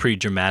lot of pretty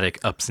dramatic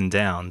ups and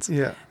downs.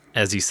 Yeah.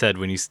 As you said,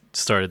 when you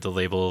started the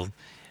label,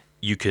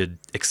 you could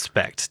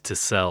expect to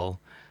sell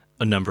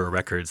a number of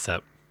records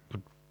that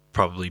would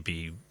probably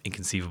be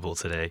inconceivable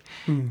today.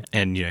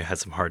 And, you know, had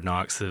some hard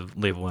knocks. The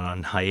label went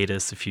on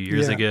hiatus a few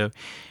years ago.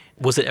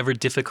 Was it ever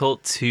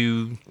difficult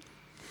to,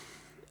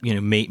 you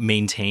know,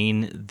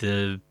 maintain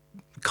the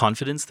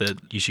confidence that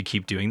you should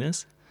keep doing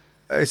this?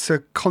 It's a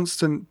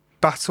constant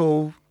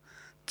battle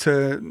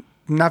to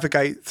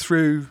navigate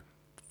through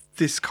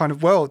this kind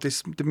of world,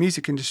 the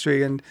music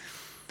industry, and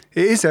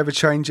it is ever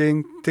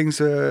changing. Things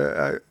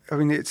are. I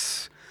mean,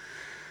 it's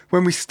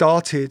when we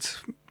started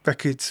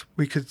records,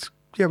 we could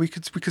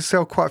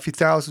sell quite a few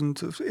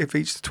thousand of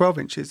each 12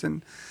 inches,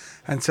 and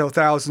sell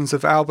thousands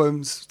of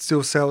albums.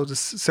 Still sell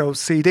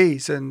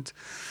CDs, and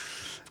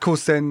of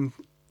course, then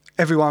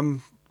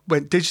everyone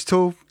went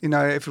digital. You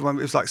know, it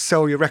was like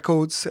sell your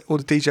records. All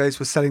the DJs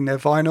were selling their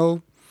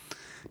vinyl.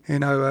 You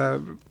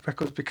know,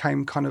 records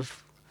became kind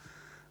of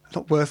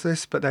not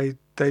worthless, but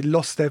they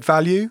lost their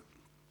value.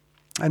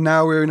 And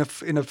now we're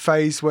in a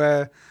phase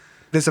where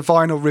there's a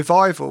vinyl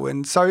revival,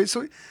 and so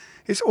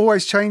it's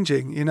always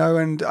changing, you know.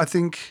 And I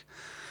think,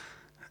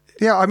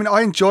 yeah, I mean,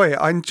 I enjoy it.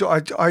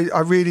 I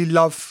really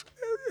love.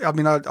 I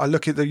mean, I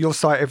look at your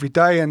site every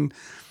day, and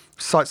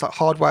sites like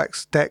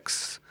Hardwax,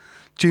 Dex,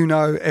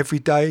 Juno every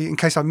day in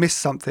case I miss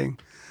something.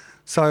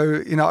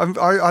 So, you know,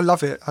 I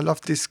love it. I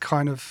love this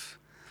kind of.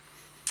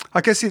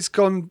 I guess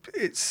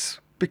it's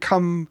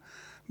become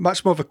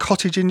much more of a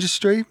cottage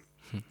industry,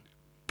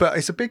 but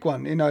it's a big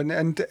one, you know,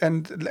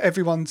 and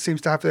everyone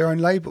seems to have their own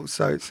labels.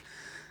 So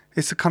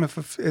it's a kind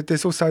of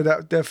there's also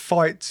the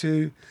fight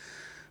to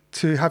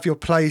have your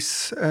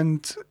place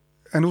and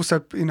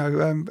also, you know,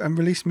 and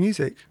release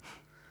music.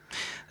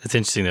 It's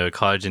interesting though, a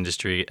cottage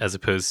industry as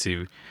opposed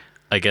to,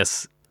 I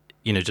guess,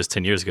 you know, just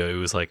 10 years ago it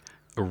was like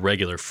a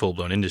regular full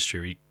blown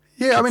industry.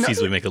 Yeah, I mean,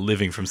 easily make a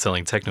living from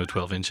selling techno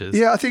 12 inches.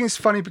 Yeah, I think it's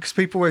funny because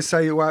people always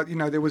say, well, you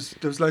know, there was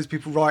loads of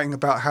people writing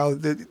about how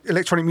the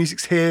electronic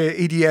music's here,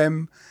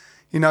 EDM,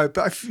 you know.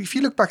 But if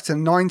you look back to the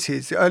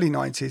 90s, the early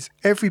 90s,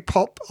 every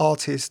pop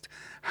artist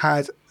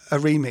had a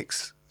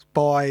remix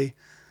by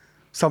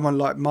someone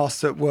like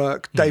Master at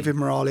Work, David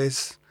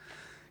Morales.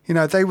 You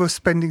know,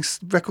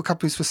 record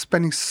companies were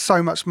spending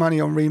so much money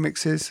on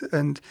remixes,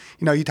 and,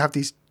 you know, you'd have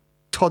these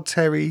Todd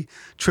Terry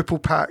triple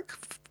pack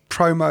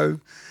promo.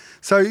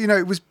 So, you know,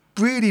 it was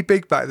really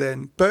big back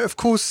then. But of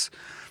course,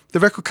 the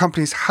record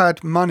companies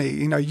had money.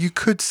 You know, you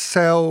could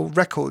sell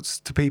records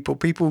to people.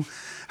 People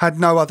had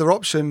no other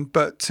option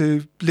but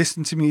to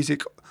listen to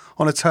music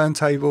on a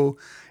turntable.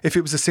 If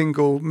it was a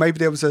single, maybe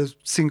there was a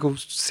single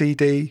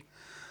CD.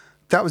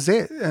 That was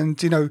it.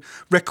 And, you know,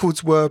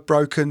 records were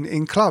broken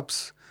in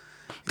clubs.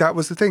 That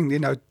was the thing. You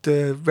know,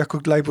 the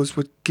record labels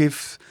would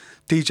give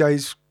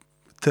DJs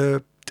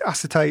the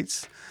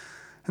acetates,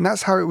 and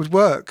that's how it would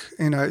work,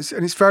 you know.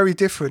 And it's very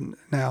different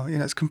now. You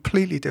know, it's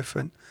completely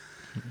different.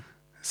 Mm-hmm.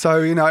 So,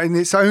 you know, and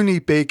it's only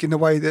big in the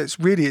way that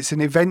it's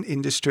an event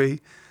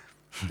industry,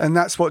 and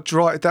that's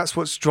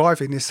what's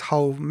driving this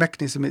whole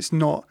mechanism. It's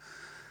not,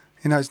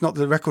 you know, it's not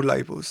the record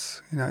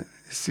labels. You know,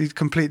 it's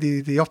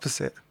completely the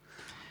opposite.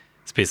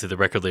 It's basically the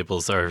record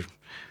labels are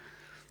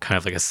kind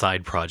of like a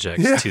side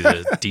project to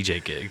the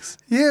DJ gigs.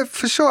 Yeah,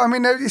 for sure. I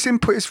mean,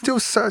 it's still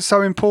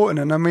so important,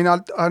 and I mean,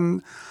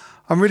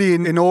 I'm really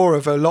in awe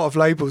of a lot of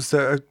labels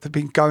that have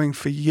been going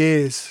for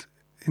years.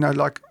 You know,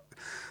 like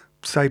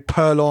say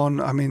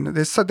Pearlon. I mean,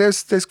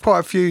 there's quite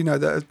a few, you know,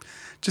 that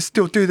just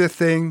still do their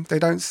thing. They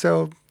don't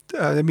sell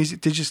their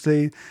music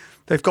digitally.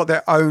 They've got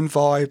their own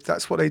vibe.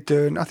 That's what they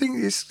do, and I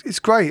think it's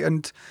great.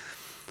 And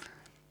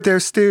there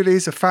still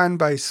is a fan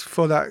base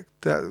for that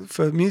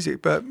for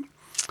music, but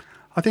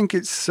I think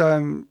it's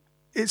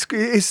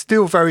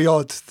still very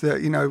odd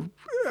that, you know,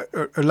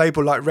 a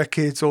label like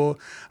Records or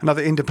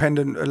another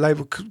independent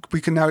label,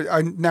 we can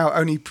now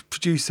only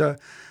produce a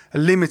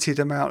limited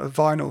amount of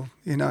vinyl.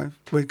 You know,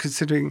 we're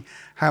considering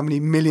how many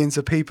millions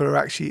of people are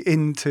actually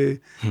into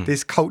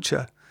this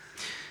culture.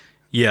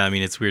 Yeah, I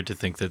mean, it's weird to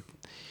think that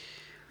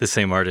the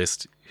same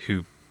artist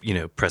who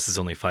presses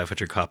only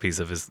 500 copies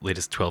of his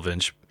latest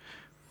 12-inch,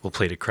 will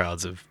play to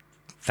crowds of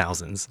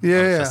thousands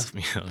Yeah.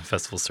 on a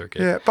festival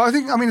circuit. Yeah, but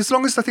as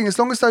long as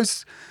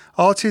those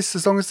artists,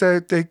 as long as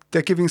they're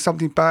giving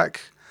something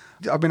back.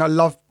 I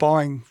love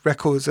buying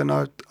records, and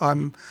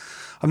I'm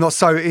not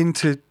so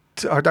into.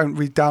 I don't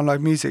really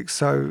download music,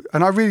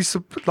 and I really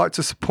like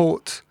to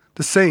support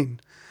the scene.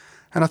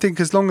 And I think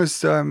as long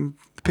as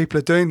people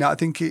are doing that, I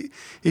think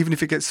even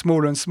if it gets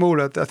smaller and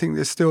smaller, I think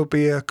there'll still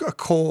be a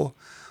core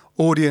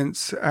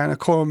audience and a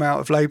core amount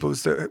of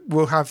labels that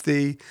will have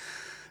the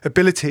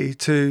ability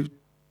to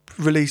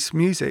release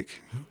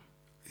music,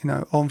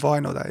 on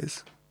vinyl, that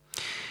is.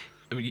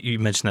 You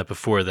mentioned that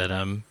before, that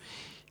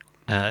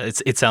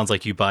it sounds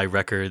like you buy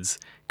records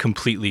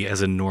completely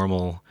as a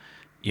normal,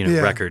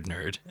 record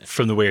nerd.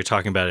 From the way you're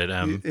talking about it,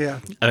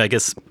 I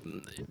guess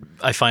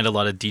I find a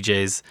lot of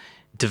DJs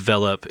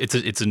develop.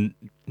 It's a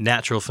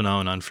natural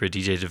phenomenon for a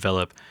DJ to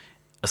develop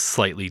a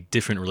slightly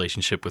different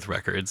relationship with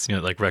records.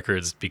 Like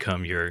records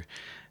become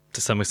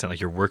to some extent, like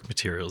your work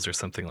materials or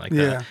something like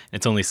that. Yeah.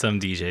 It's only some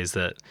DJs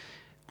that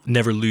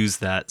never lose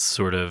that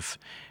sort of.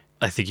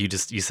 I think you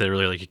said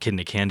earlier, like a kid in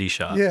a candy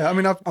shop. Yeah,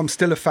 I'm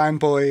still a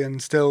fanboy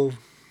and still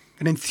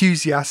an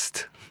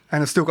enthusiast,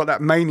 and I've still got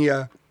that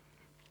mania.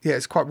 Yeah,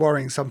 it's quite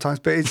worrying sometimes,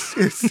 but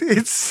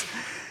it's.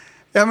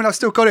 I've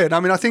still got it.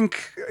 I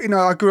think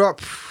I grew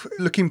up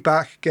looking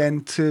back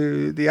again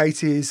to the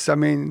 80s.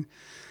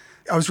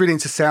 I was really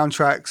into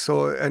soundtracks,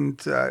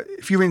 and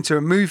if you're into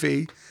a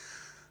movie,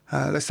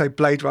 let's say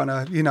Blade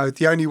Runner,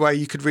 the only way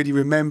you could really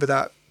remember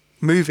that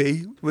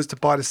movie was to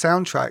buy the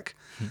soundtrack,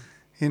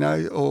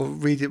 or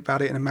read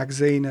about it in a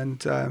magazine.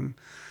 And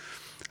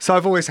so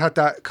I've always had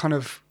that kind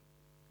of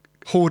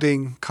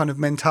hoarding kind of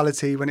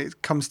mentality when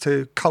it comes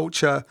to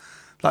culture,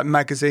 like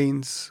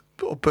magazines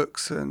or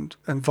books and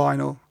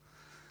vinyl.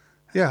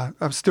 Yeah,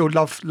 I still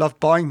love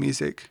buying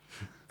music,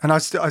 and I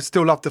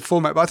still love the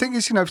format. But I think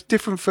it's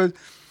different for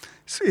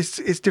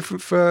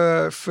different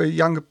for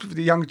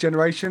the younger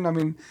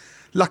generation.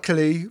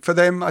 Luckily for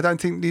them, I don't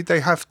think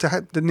they have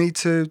the need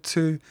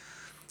to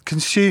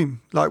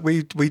consume like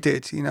we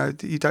did.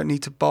 You don't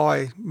need to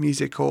buy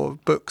music or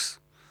books.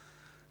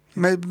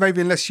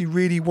 Maybe unless you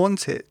really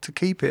want it to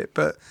keep it.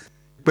 But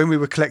when we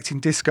were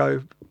collecting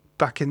disco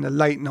back in the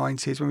late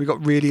 90s, when we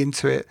got really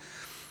into it,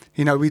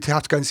 we'd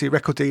have to go and see a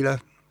record dealer.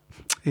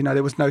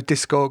 There was no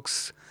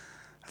Discogs,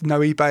 no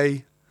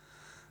eBay,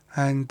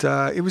 and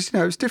it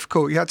was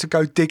difficult. You had to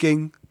go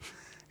digging,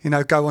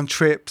 go on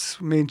trips.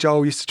 Me and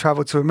Joel used to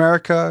travel to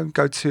America and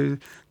go to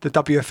the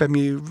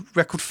WFMU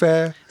record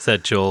fair. Is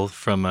that Joel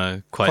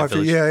from Quiet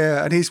Village?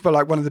 Yeah, and he's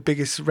like one of the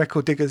biggest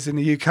record diggers in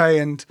the UK,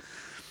 and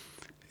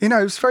it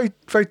was very,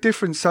 very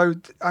different. So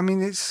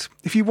it's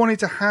if you wanted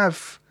to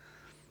have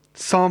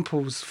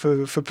samples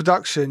for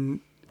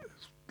production,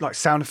 like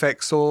sound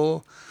effects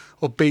or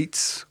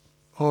beats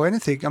or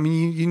anything,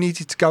 you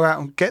needed to go out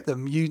and get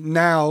them.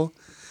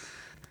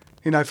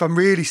 If I'm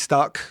really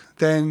stuck,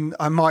 then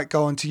I might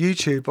go onto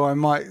YouTube, or I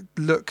might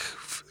look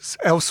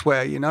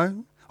elsewhere,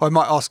 or I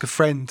might ask a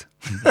friend,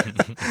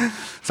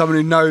 someone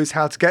who knows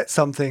how to get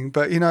something.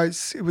 But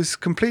it was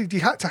completely,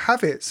 you had to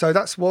have it. So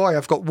that's why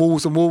I've got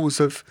walls and walls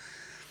of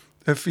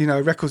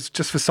records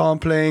just for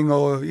sampling,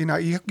 or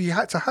you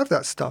had to have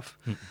that stuff.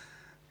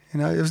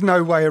 There was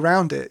no way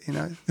around it.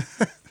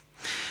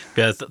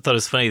 Yeah, I thought it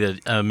was funny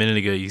that a minute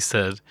ago you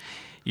said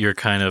your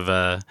kind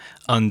of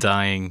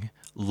undying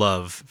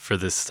love for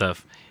this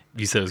stuff.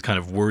 You said it was kind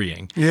of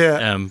worrying.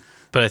 Yeah.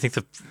 But I think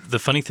the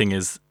funny thing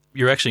is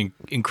you're actually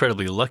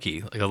incredibly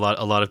lucky. Like a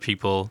lot of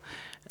people,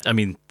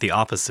 the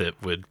opposite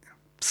would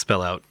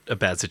spell out a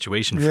bad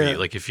situation for you.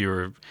 Like if you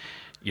were,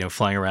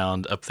 flying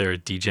around up there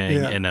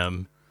DJing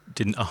and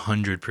didn't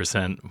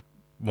 100%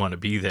 want to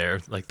be there.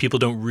 Like people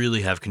don't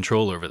really have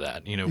control over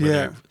that.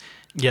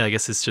 I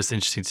guess it's just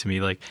interesting to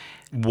me, like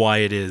why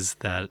it is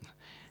that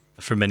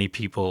for many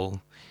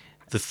people,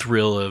 the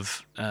thrill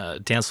of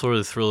dance floor,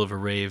 the thrill of a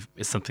rave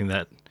is something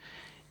that,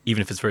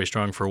 even if it's very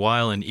strong for a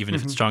while, and even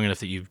if it's strong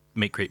enough that you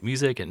make great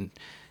music and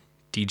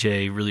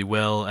DJ really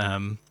well,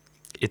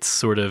 it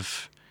sort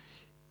of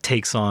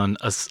takes on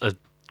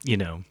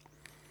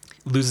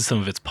loses some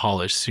of its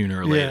polish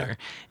sooner or later.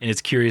 And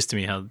it's curious to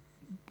me how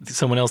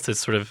someone else that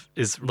sort of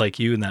is like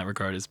you in that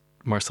regard is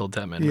Marcel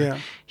Detman. Yeah.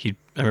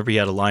 I remember he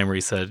had a line where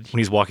he said when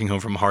he's walking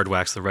home from Hard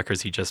Wax, the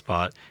records he just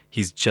bought,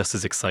 he's just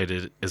as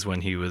excited as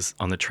when he was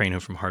on the train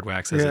home from Hard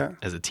Wax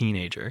as a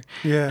teenager.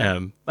 Yeah.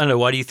 I don't know.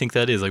 Why do you think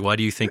that is? Like, why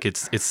do you think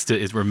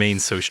it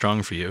remains so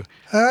strong for you?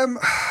 I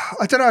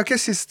don't know. I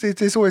guess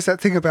there's always that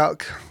thing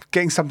about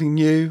getting something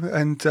new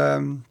and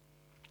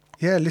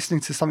listening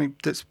to something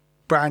that's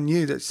brand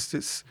new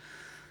that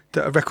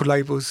a record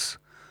label's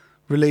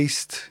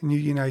released, and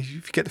you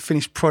get the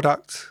finished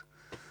product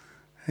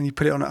and you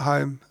put it on at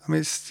home.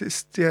 It's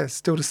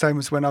still the same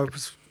as when I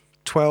was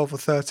 12 or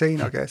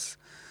 13, I guess.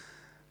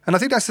 And I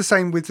think that's the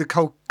same with the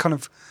whole kind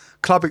of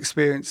club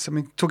experience.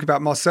 Talking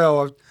about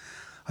Marcel,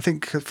 I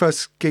think the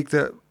first gig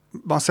that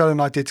Marcel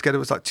and I did together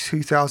was like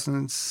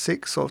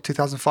 2006 or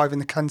 2005 in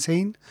the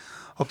Canteen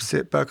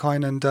opposite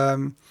Berghain. And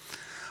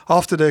I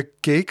after the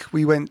gig,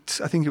 we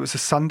went, I think it was a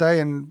Sunday,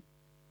 and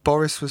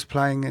Boris was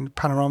playing in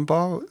Panorama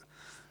Bar,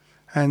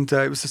 and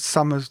it was a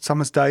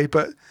summer's day.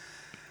 But,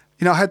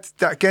 you know, I had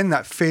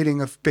that feeling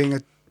of being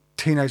a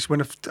teenager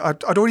when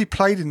I'd already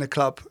played in the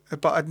club,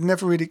 but I'd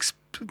never really,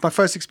 my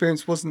first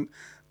experience wasn't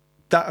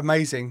that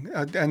amazing.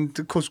 And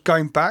of course,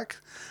 going back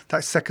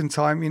that second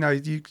time, you know,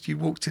 you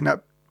walked in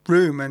that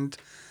room and,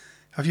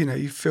 you know,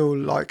 you feel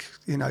like,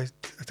 you know,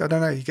 I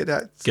don't know, you get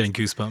that... Getting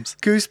goosebumps.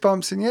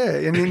 Goosebumps, and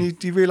and then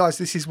you realise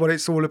this is what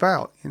it's all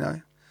about, you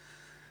know.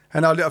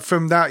 And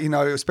from that, you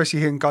know, especially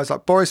hearing guys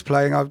like Boris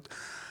playing, I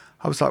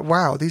was like,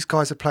 wow, these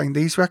guys are playing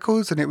these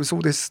records, and it was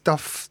all this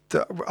stuff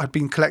that I'd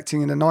been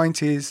collecting in the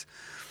 90s.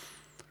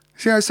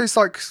 So, you know, so it's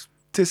like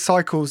there's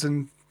cycles,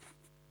 and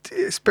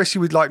especially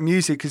with like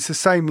music, it's the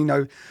same, you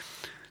know,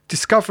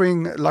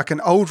 discovering like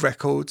an old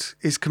record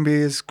can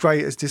be as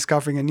great as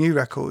discovering a new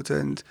record,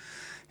 and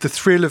the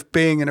thrill of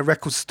being in a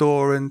record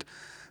store and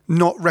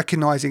not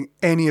recognising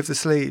any of the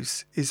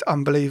sleeves is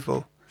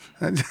unbelievable.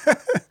 And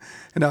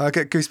you know, I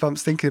get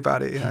goosebumps thinking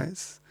about it. You know,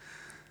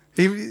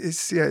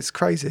 it's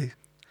crazy.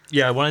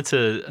 Yeah, I wanted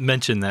to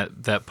mention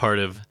that part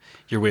of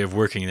your way of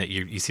working, that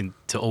you seem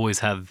to always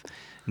have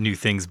new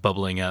things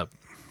bubbling up.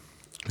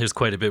 There's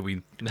quite a bit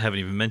we haven't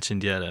even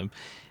mentioned yet.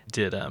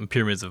 Did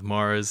Pyramids of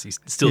Mars? He's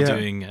still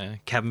doing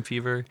Cabin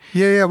Fever.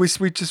 Yeah. We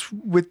just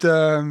with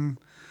the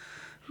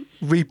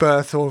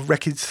rebirth or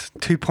Records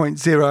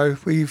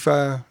 2.0, we've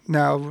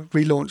now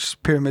relaunched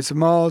Pyramids of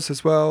Mars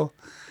as well.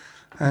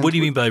 And what do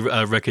you mean by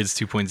Records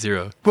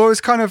 2.0? Well,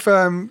 it's kind of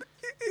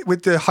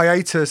with the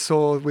hiatus,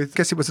 or with, I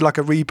guess it was like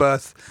a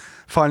rebirth,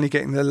 finally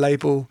getting the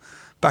label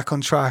back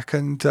on track,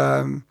 and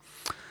and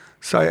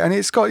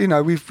it's got, you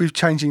know, we've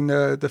changing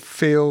the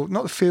feel,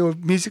 not the feel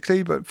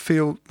musically, but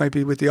feel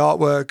maybe with the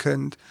artwork,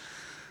 and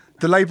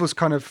the label's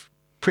kind of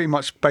pretty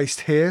much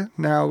based here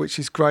now, which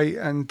is great,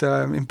 and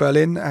in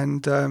Berlin,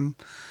 and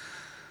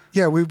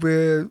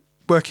we're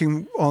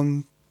working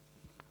on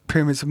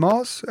Pyramids of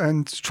Mars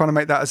and trying to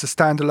make that as a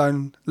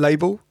standalone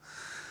label,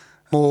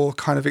 more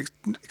kind of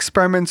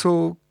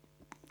experimental,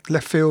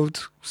 left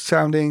field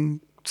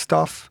sounding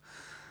stuff.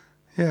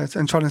 Yeah,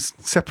 and trying to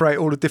separate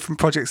all the different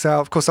projects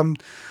out. Of course, I'm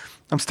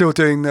still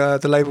doing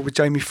the label with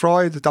Jamie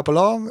Fry, the Double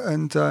R,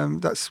 and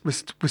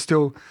we're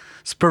still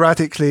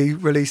sporadically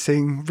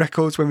releasing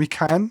records when we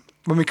can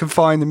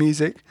find the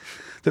music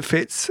that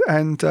fits,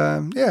 and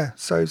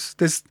so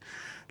there's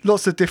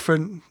lots of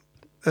different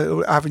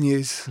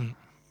avenues.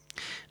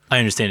 I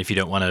understand if you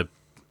don't want to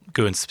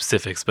go into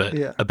specifics, but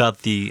about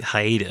the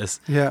hiatus,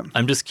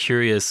 I'm just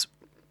curious.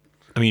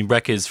 I mean,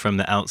 Records from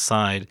the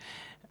outside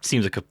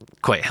seems like a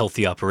quite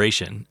healthy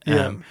operation.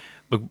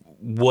 But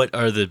what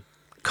are the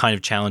kind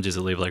of challenges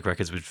a label like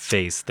Records would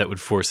face that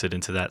would force it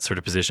into that sort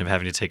of position of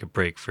having to take a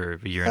break for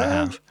a year and a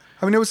half?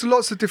 I mean, there was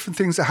lots of different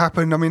things that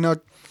happened. I mean,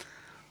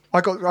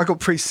 I got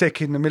pretty sick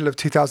in the middle of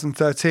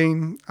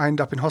 2013. I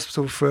ended up in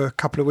hospital for a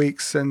couple of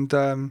weeks and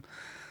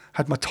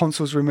had my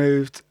tonsils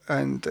removed,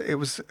 and it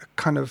was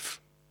kind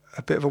of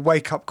a bit of a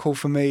wake-up call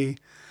for me,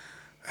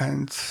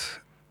 and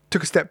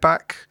took a step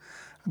back,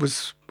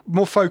 was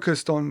more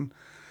focused on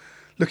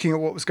looking at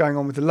what was going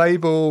on with the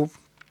label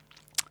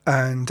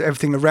and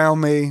everything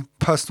around me,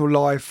 personal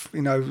life.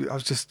 You know, I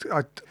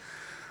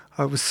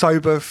was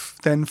sober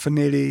then for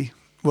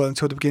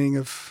until the beginning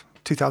of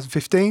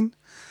 2015.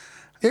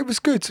 It was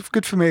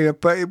good for me,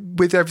 but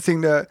with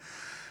everything that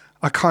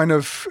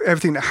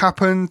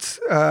happened,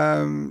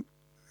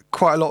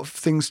 quite a lot of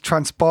things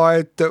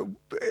transpired that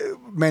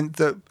meant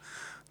that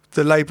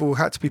the label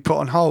had to be put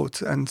on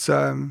hold. And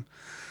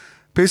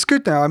but it's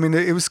good now. I mean,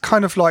 it was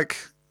kind of like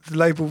the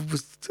label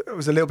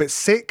was a little bit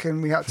sick,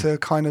 and we had to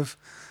kind of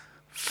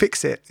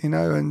fix it, you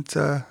know. And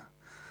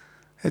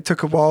it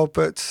took a while,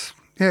 but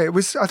yeah, it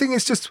was. I think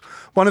it's just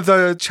one of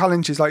the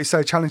challenges, like you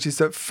say, challenges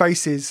that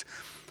faces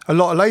a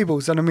lot of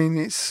labels. And I mean,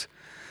 it's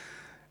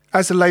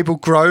as the label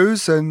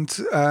grows, and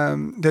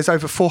there's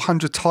over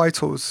 400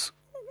 titles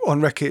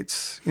on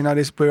Records. You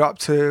know, we're up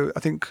to,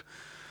 I think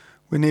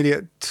we're nearly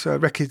at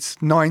Records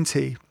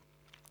 90,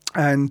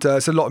 and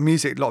it's a lot of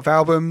music, a lot of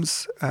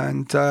albums,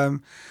 and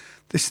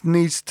this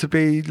needs to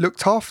be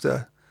looked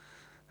after.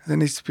 There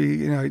needs to be,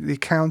 you know, the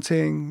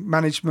accounting,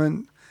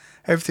 management,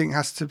 everything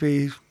has to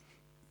be,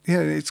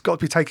 it's got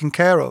to be taken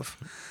care of.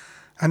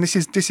 And this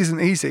isn't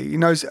easy, you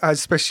know,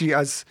 especially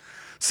as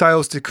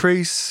sales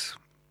decrease,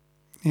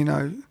 you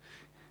know,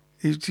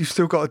 you've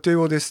still got to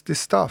do all this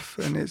stuff,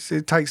 and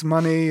it takes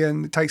money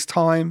and it takes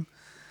time.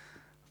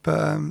 But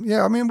I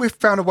mean, we've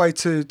found a way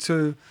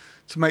to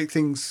make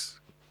things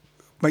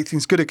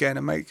good again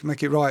and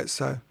make it right.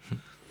 So.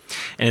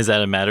 And is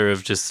that a matter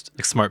of just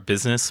like smart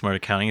business, smart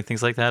accounting, and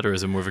things like that, or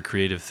is it more of a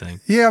creative thing?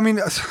 Yeah, I mean,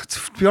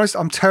 to be honest,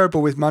 I'm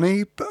terrible with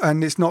money,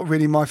 and it's not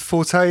really my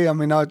forte. I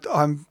mean, I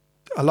know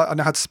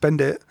how to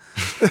spend it.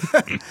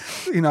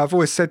 You know, I've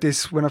always said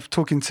this when I'm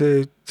talking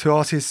to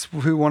artists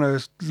who want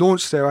to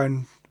launch their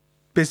own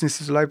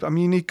business as a label. I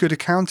mean, you need good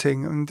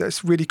accounting, and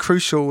that's really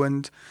crucial,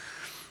 and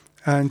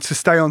to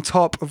stay on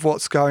top of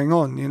what's going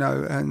on, you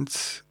know. And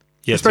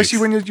Especially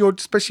when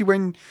especially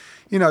when,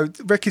 you know,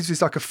 records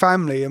is like a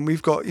family, and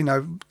we've got, you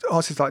know,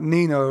 artists like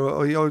Nina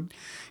or you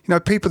know,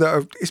 people that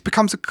are. It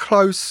becomes a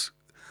close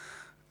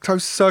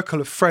circle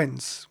of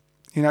friends.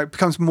 You know, it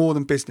becomes more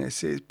than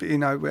business. You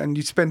know, and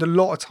you spend a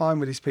lot of time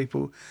with these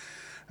people.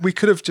 We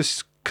could have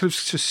just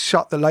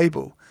shut the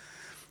label,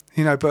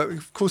 you know. But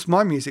of course,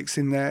 my music's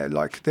in there.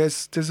 Like,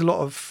 there's a lot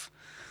of,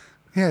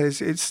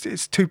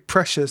 it's too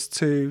precious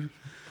to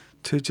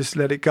just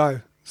let it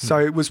go. So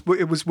it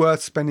was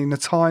worth spending the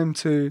time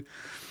to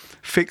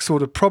fix all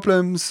the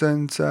problems,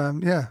 and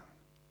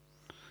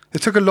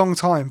it took a long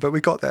time, but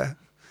we got there.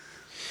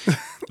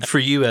 For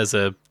you as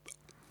an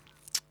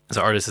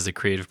artist, as a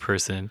creative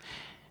person,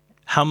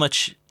 how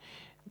much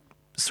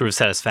sort of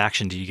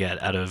satisfaction do you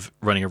get out of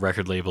running a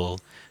record label,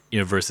 you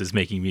know, versus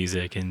making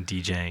music and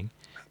DJing?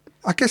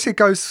 I guess it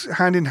goes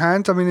hand in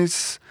hand. I mean,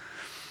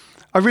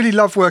 I really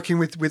love working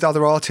with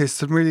other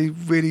artists, and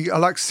really I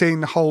like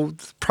seeing the whole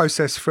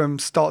process from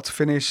start to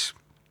finish,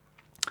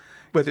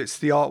 whether it's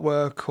the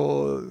artwork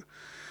or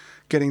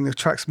getting the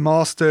tracks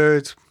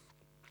mastered,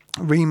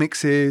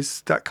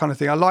 remixes, that kind of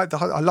thing. I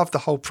love the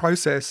whole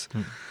process.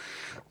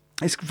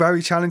 It's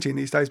very challenging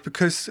these days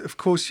because, of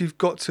course, you've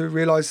got to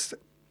realise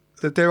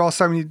that there are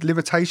so many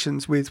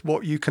limitations with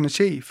what you can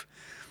achieve.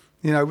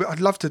 You know, I'd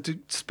love to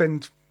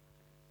spend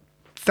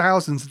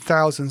thousands and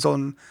thousands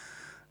on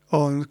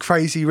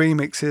crazy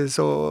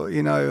remixes or,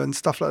 you know, and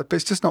stuff like that, but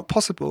it's just not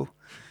possible,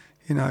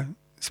 you know,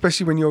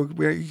 especially when you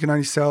can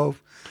only sell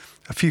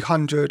a few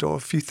hundred or a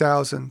few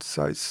thousand.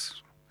 So it's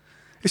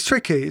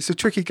tricky. It's a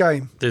tricky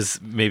game. There's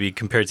maybe,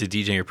 compared to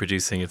DJing or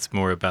producing, it's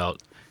more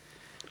about,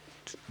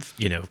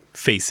 you know,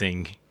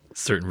 facing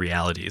certain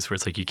realities where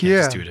it's like you can't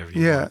just do whatever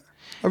you want.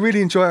 I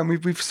really enjoy it,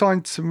 and we've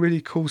signed some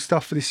really cool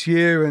stuff for this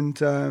year,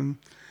 and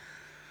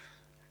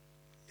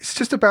it's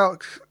just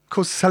about, of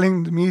course,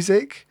 selling the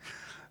music,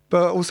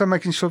 but also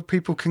making sure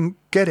people can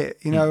get it,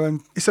 you know.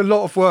 And it's a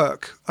lot of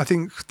work, I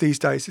think, these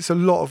days. It's a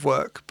lot of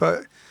work,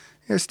 but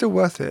it's still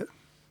worth it.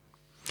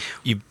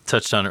 You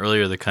touched on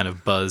earlier the kind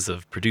of buzz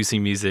of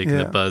producing music and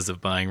the buzz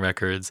of buying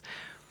records.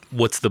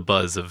 What's the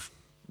buzz of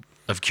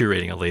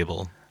curating a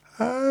label?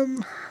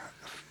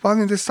 I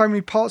mean, there's so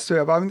many parts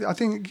to it. But I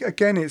think,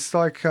 again, it's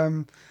like,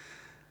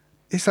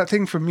 it's that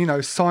thing from, you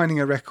know, signing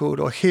a record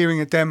or hearing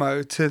a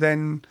demo to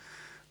then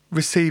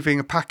receiving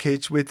a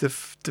package with the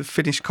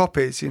finished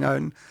copies, you know,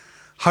 and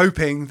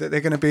hoping that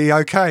they're going to be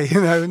okay,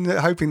 you know, and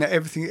hoping that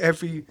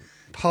every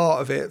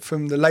part of it,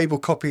 from the label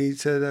copy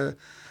to the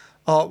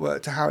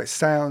artwork to how it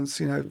sounds,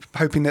 you know,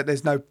 hoping that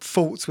there's no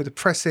faults with the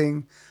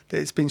pressing, that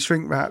it's been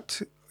shrink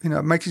wrapped, you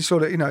know, making sure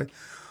that, you know,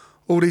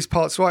 all these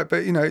parts right.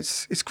 But, you know,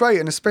 it's great.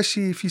 And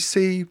especially if you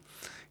see,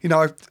 you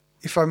know,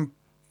 if I'm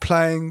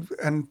playing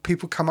and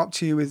people come up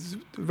to you with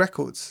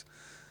records,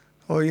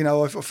 or, you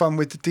know, if I'm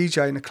with the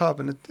DJ in the club,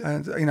 and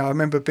you know, I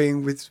remember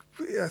being with,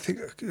 I think,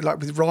 like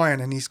with Ryan,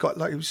 and he's got,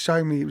 like, he was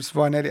showing me, it was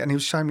Ryan Elliott, and he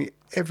was showing me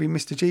every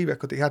Mr. G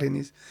record that he had in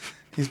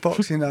his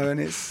box, you know, and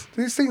it's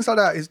things like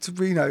that. It's,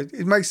 you know,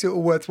 it makes it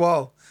all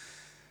worthwhile.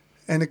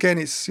 And again,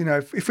 it's, you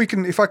know,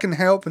 if I can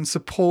help and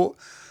support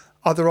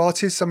other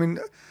artists, I mean,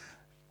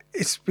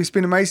 it's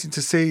been amazing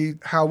to see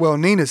how well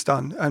Nina's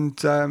done, and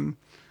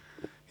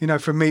you know,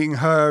 from meeting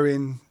her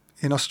in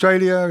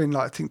Australia in,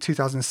 like, I think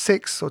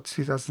 2006 or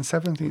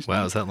 2007. I think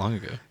wow, is that long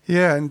ago?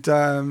 Yeah,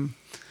 and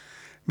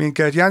me and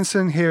Gerd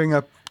Jansen hearing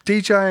her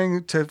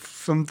DJing,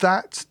 from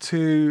that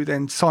to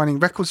then signing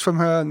records from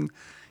her, and,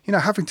 you know,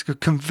 having to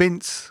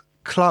convince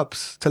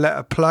clubs to let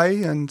her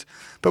play.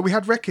 But we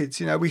had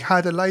records, you know, we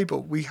had a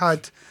label, we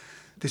had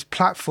this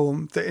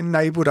platform that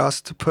enabled us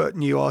to put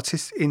new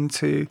artists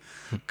into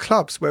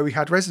clubs where we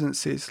had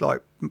residencies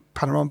like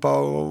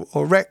Panorama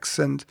or Rex.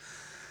 And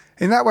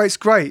in that way, it's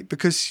great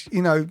because,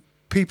 you know,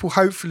 people,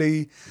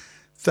 hopefully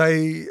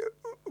they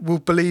will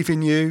believe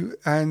in you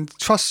and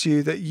trust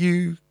you that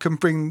you can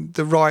bring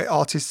the right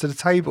artists to the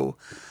table,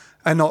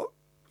 and not,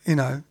 you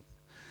know,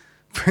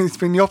 it's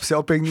been the opposite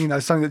of being, you know,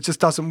 something that just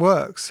doesn't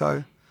work.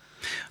 So,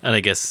 and I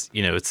guess,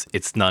 you know,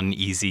 it's not an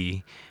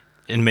easy,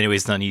 in many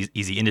ways, it's not an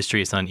easy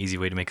industry. It's not an easy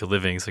way to make a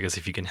living. So I guess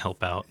if you can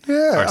help out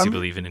artists you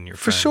believe in your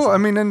friends. For sure. I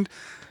mean,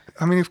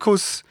 of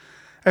course,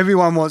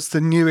 everyone wants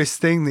the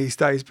newest thing these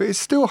days, but it's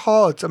still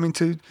hard. I mean,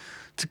 to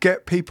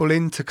get people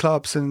into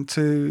clubs and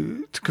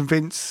to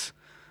convince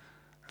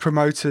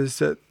promoters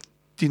that,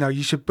 you know,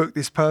 you should book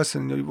this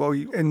person. Well,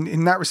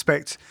 in that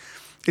respect,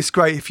 it's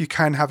great if you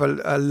can have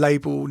a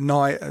label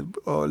night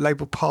or a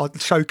label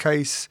part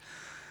showcase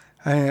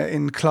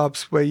in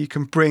clubs where you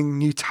can bring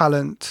new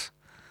talent.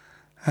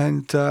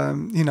 And,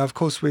 you know, of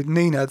course, with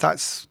Nina,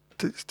 that's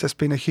just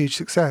been a huge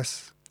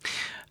success.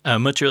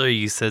 Much earlier,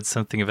 you said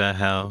something about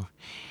how,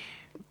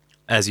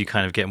 as you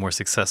kind of get more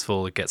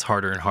successful, it gets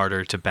harder and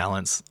harder to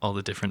balance all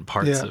the different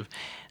parts of.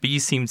 But you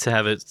seem to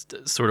have it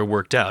sort of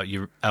worked out.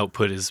 Your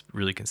output is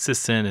really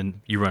consistent, and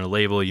you run a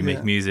label, you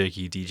make music,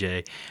 you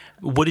DJ.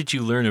 What did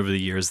you learn over the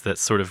years that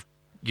sort of,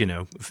 you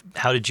know,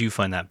 how did you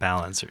find that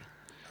balance?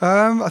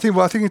 I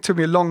think it took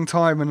me a long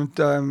time, and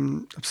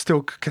I'm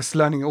still just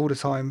learning all the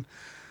time.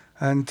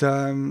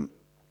 And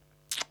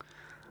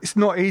it's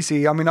not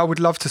easy. I mean, I would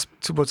love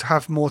to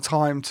have more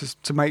time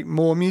to make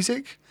more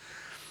music.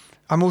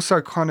 I'm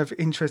also kind of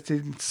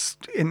interested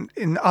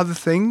in other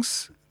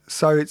things,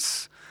 so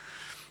it's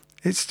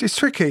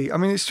tricky. I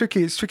mean, it's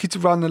tricky. It's tricky to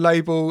run a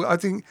label. I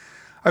think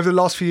over the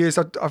last few years,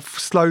 I've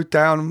slowed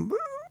down,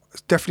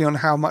 definitely on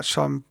how much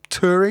I'm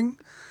touring,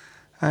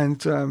 and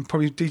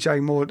probably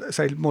DJing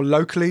more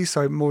locally,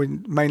 so more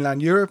in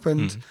mainland Europe.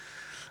 And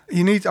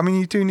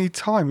you do need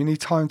time. You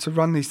need time to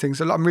run these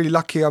things. I'm really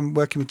lucky. I'm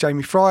working with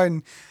Jamie Fry,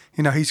 and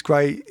he's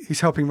great. He's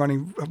helping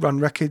run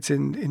records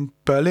in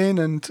Berlin,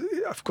 and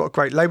I've got a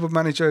great label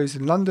manager who's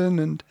in London.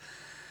 And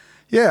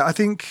I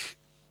think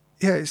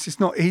it's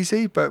not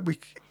easy, but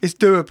it's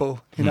doable.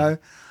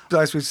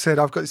 As we've said,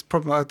 I've got this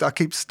problem. I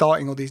keep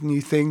starting all these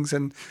new things,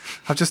 and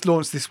I've just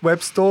launched this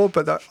web store.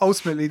 But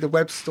ultimately, the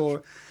web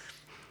store,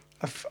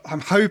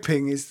 I'm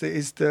hoping, is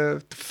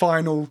the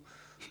final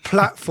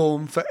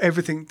platform for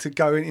everything to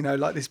go in.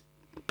 Like this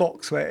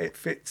box where it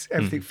fits,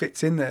 everything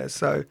fits in there.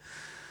 So,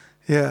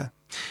 yeah.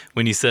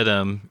 When you said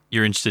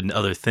you're interested in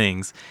other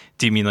things,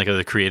 do you mean like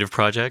other creative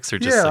projects, or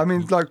just? Yeah, I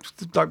mean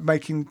like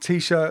making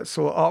T-shirts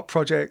or art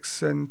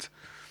projects. And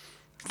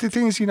the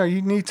thing is, you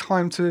need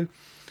time to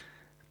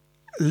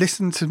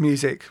listen to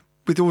music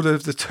with all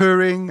of the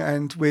touring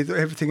and with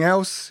everything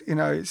else.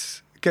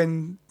 It's,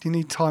 again, you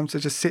need time to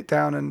just sit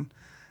down and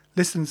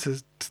listen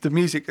to the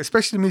music,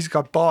 especially the music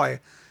I buy.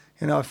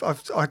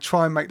 I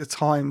try and make the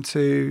time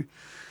to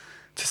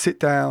sit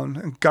down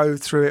and go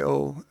through it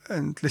all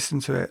and listen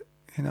to it.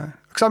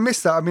 Because I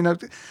miss that. I mean,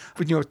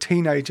 when you're a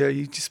teenager,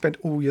 you just spend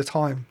all your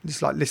time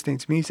just like listening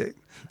to music.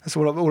 That's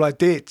all I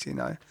did.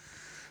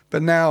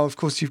 But now, of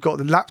course, you've got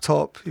the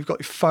laptop, you've got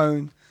your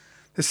phone.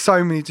 There's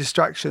so many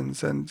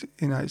distractions, and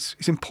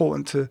it's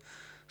important to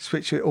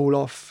switch it all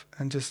off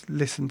and just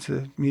listen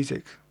to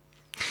music.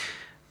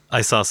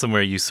 I saw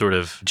somewhere you sort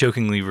of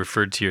jokingly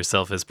referred to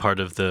yourself as part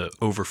of the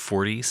over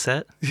 40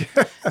 set.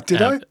 Yeah,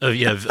 did I?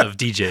 Of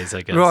DJs,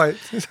 I guess. Right.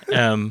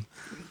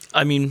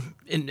 I mean,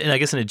 and I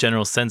guess in a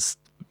general sense,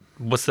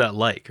 what's that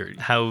like, or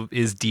how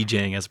is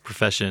DJing as a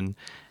profession?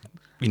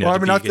 Well, I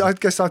mean, I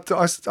guess I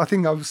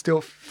think I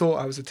still thought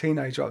I was a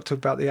teenager up to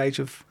about the age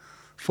of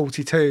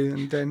 42,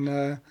 and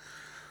then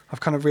I've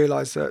kind of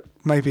realised that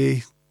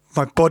maybe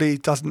my body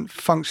doesn't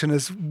function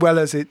as well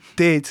as it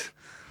did.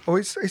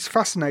 It's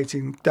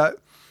fascinating that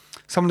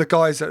some of the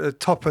guys at the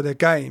top of their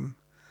game,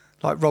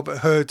 like Robert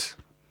Hood,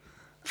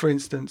 for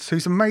instance,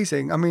 who's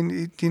amazing. I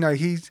mean,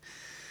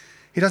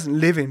 he doesn't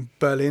live in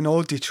Berlin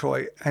or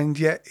Detroit, and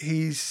yet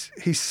he's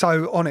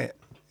so on it,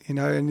 and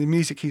the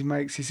music he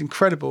makes is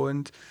incredible.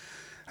 And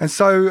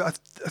so I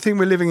think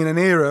we're living in an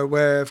era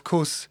where, of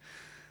course,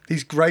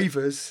 these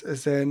gravers,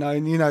 as they're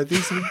known,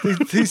 these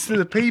are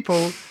the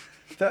people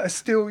that are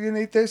still,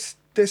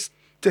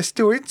 they're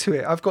still into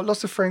it. I've got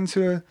lots of friends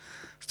who are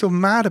still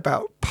mad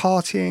about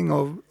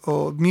partying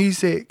or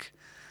music.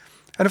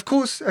 And of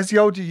course, as the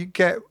older you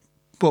get,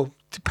 well,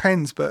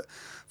 depends, but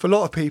for a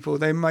lot of people,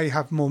 they may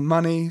have more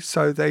money,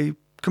 so they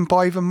can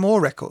buy even more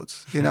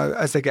records,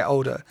 as they get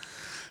older.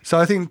 So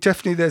I think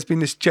definitely there's been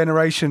this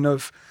generation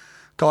of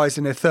guys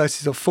in their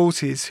 30s or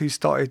 40s who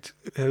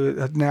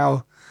are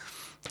now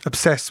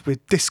obsessed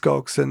with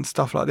Discogs and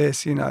stuff like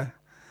this, And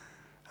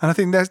I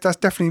think that's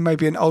definitely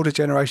maybe an older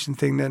generation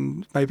thing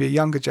than maybe a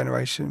younger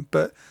generation.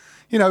 But,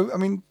 I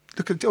mean,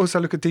 look at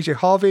DJ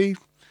Harvey.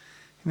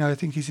 I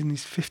think he's in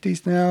his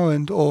 50s now,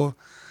 or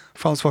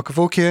Francois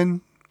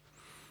Kevorkian.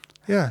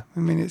 Yeah, I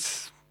mean,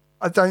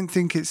 I don't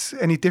think it's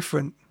any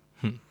different.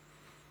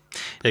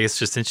 I guess it's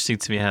just interesting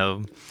to me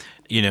how,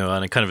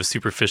 on a kind of a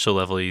superficial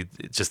level, I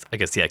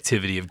guess the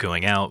activity of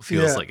going out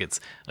feels like it's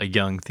a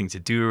young thing to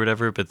do or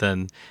whatever. But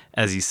then,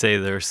 as you say,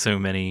 there are so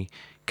many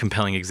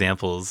compelling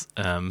examples.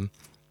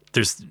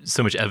 There's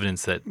so much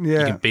evidence that you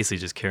can basically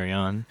just carry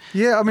on.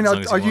 Yeah, I mean,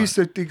 I used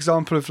the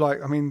example of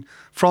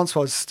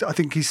Francois, I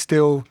think he's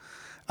still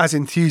as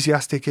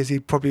enthusiastic as he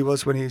probably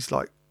was when he was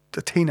like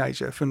a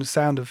teenager, from the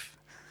sound of,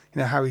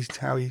 how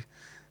he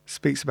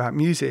speaks about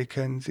music.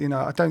 And,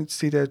 I don't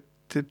see there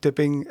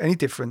being any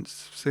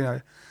difference.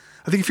 So,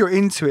 I think if you're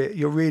into it,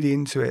 you're really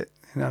into it.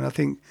 And I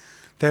think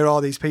there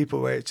are these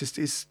people where it just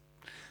is,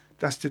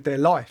 that's their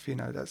life.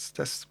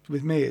 That's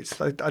with me.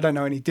 It's, I don't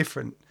know any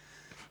different.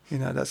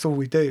 That's all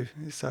we do.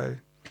 So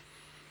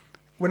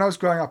when I was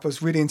growing up, I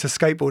was really into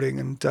skateboarding.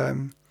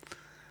 And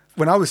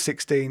when I was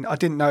 16, I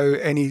didn't know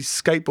any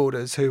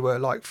skateboarders who were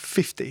like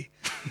 50.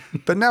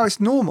 But now it's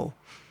normal.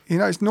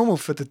 It's normal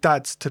for the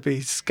dads to be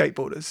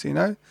skateboarders,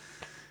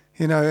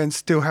 and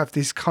still have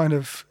this kind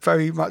of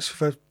very much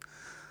for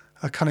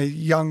a kind of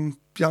young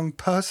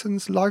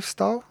person's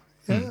lifestyle.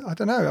 Yeah, I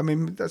don't know. I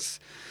mean, it's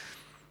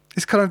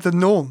kind of the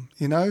norm,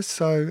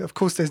 So of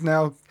course, there's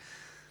now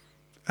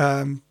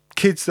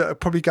kids that are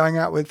probably going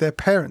out with their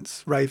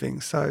parents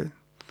raving. So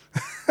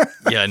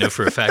yeah, I know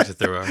for a fact that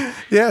there are.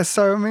 Yeah,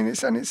 so I mean,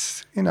 it's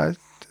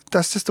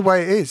that's just the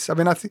way it is. I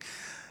mean, I think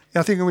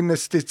when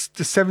it's the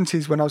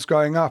 70s, when I was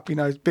growing up,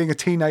 being a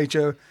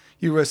teenager,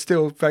 you were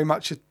still very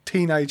much a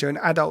teenager, and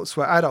adults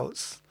were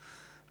adults.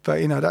 But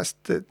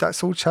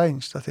that's all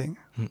changed, I think.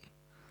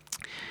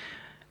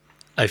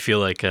 I feel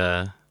like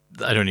I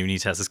don't even need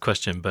to ask this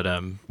question, but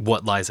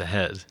what lies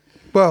ahead?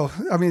 Well,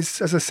 I mean,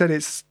 as I said,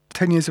 it's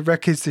 10 years of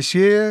records this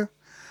year.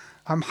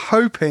 I'm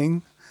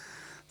hoping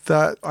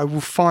that I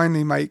will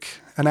finally make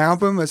an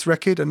album as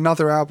Record,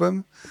 another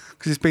album,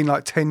 because it's been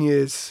like 10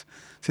 years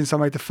since I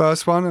made the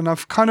first one, and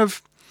I've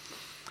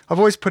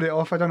always put it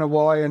off. I don't know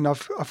why, and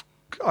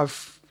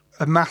I've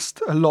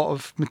amassed a lot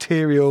of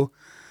material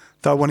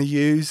that I want to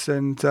use,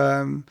 and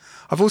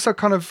I've also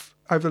kind of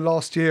over the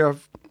last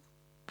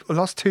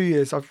 2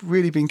 years, I've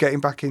really been getting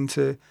back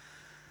into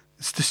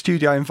the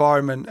studio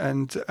environment,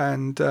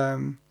 and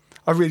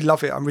I really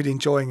love it. I'm really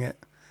enjoying it,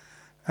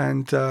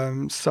 and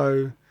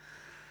so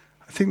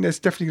I think there's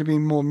definitely going to be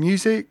more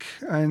music,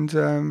 and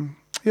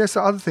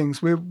so other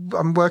things.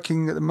 I'm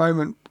working at the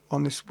moment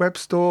on this web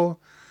store,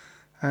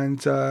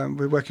 and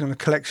we're working on a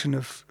collection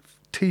of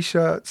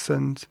T-shirts,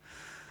 and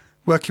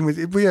working with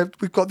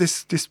we've got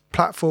this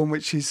platform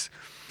which is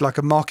like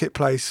a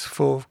marketplace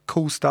for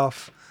cool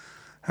stuff,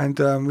 and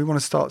we want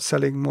to start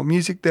selling more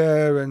music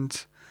there,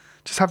 and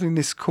just having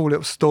this cool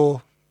little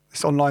store,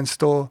 this online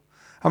store.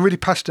 I'm really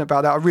passionate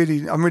about that. I'm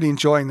really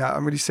enjoying that.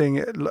 I'm really seeing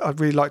it. I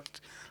really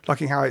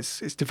liking how it's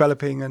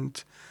developing,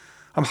 and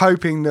I'm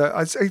hoping that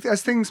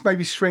as things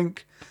maybe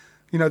shrink,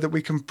 that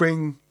we can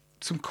bring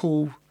some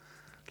cool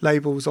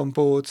labels on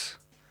board.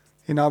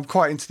 I'm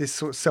quite into this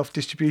sort of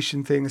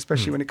self-distribution thing,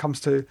 especially when it comes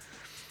to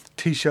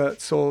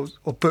T-shirts or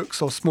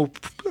books or small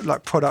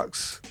like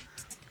products.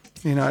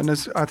 And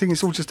I think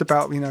it's all just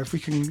about if we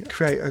can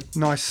create a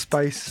nice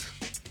space.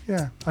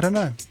 Yeah, I don't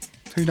know.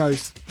 Who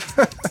knows?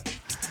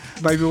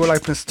 Maybe we'll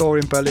open a store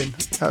in Berlin.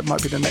 That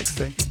might be the next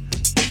thing.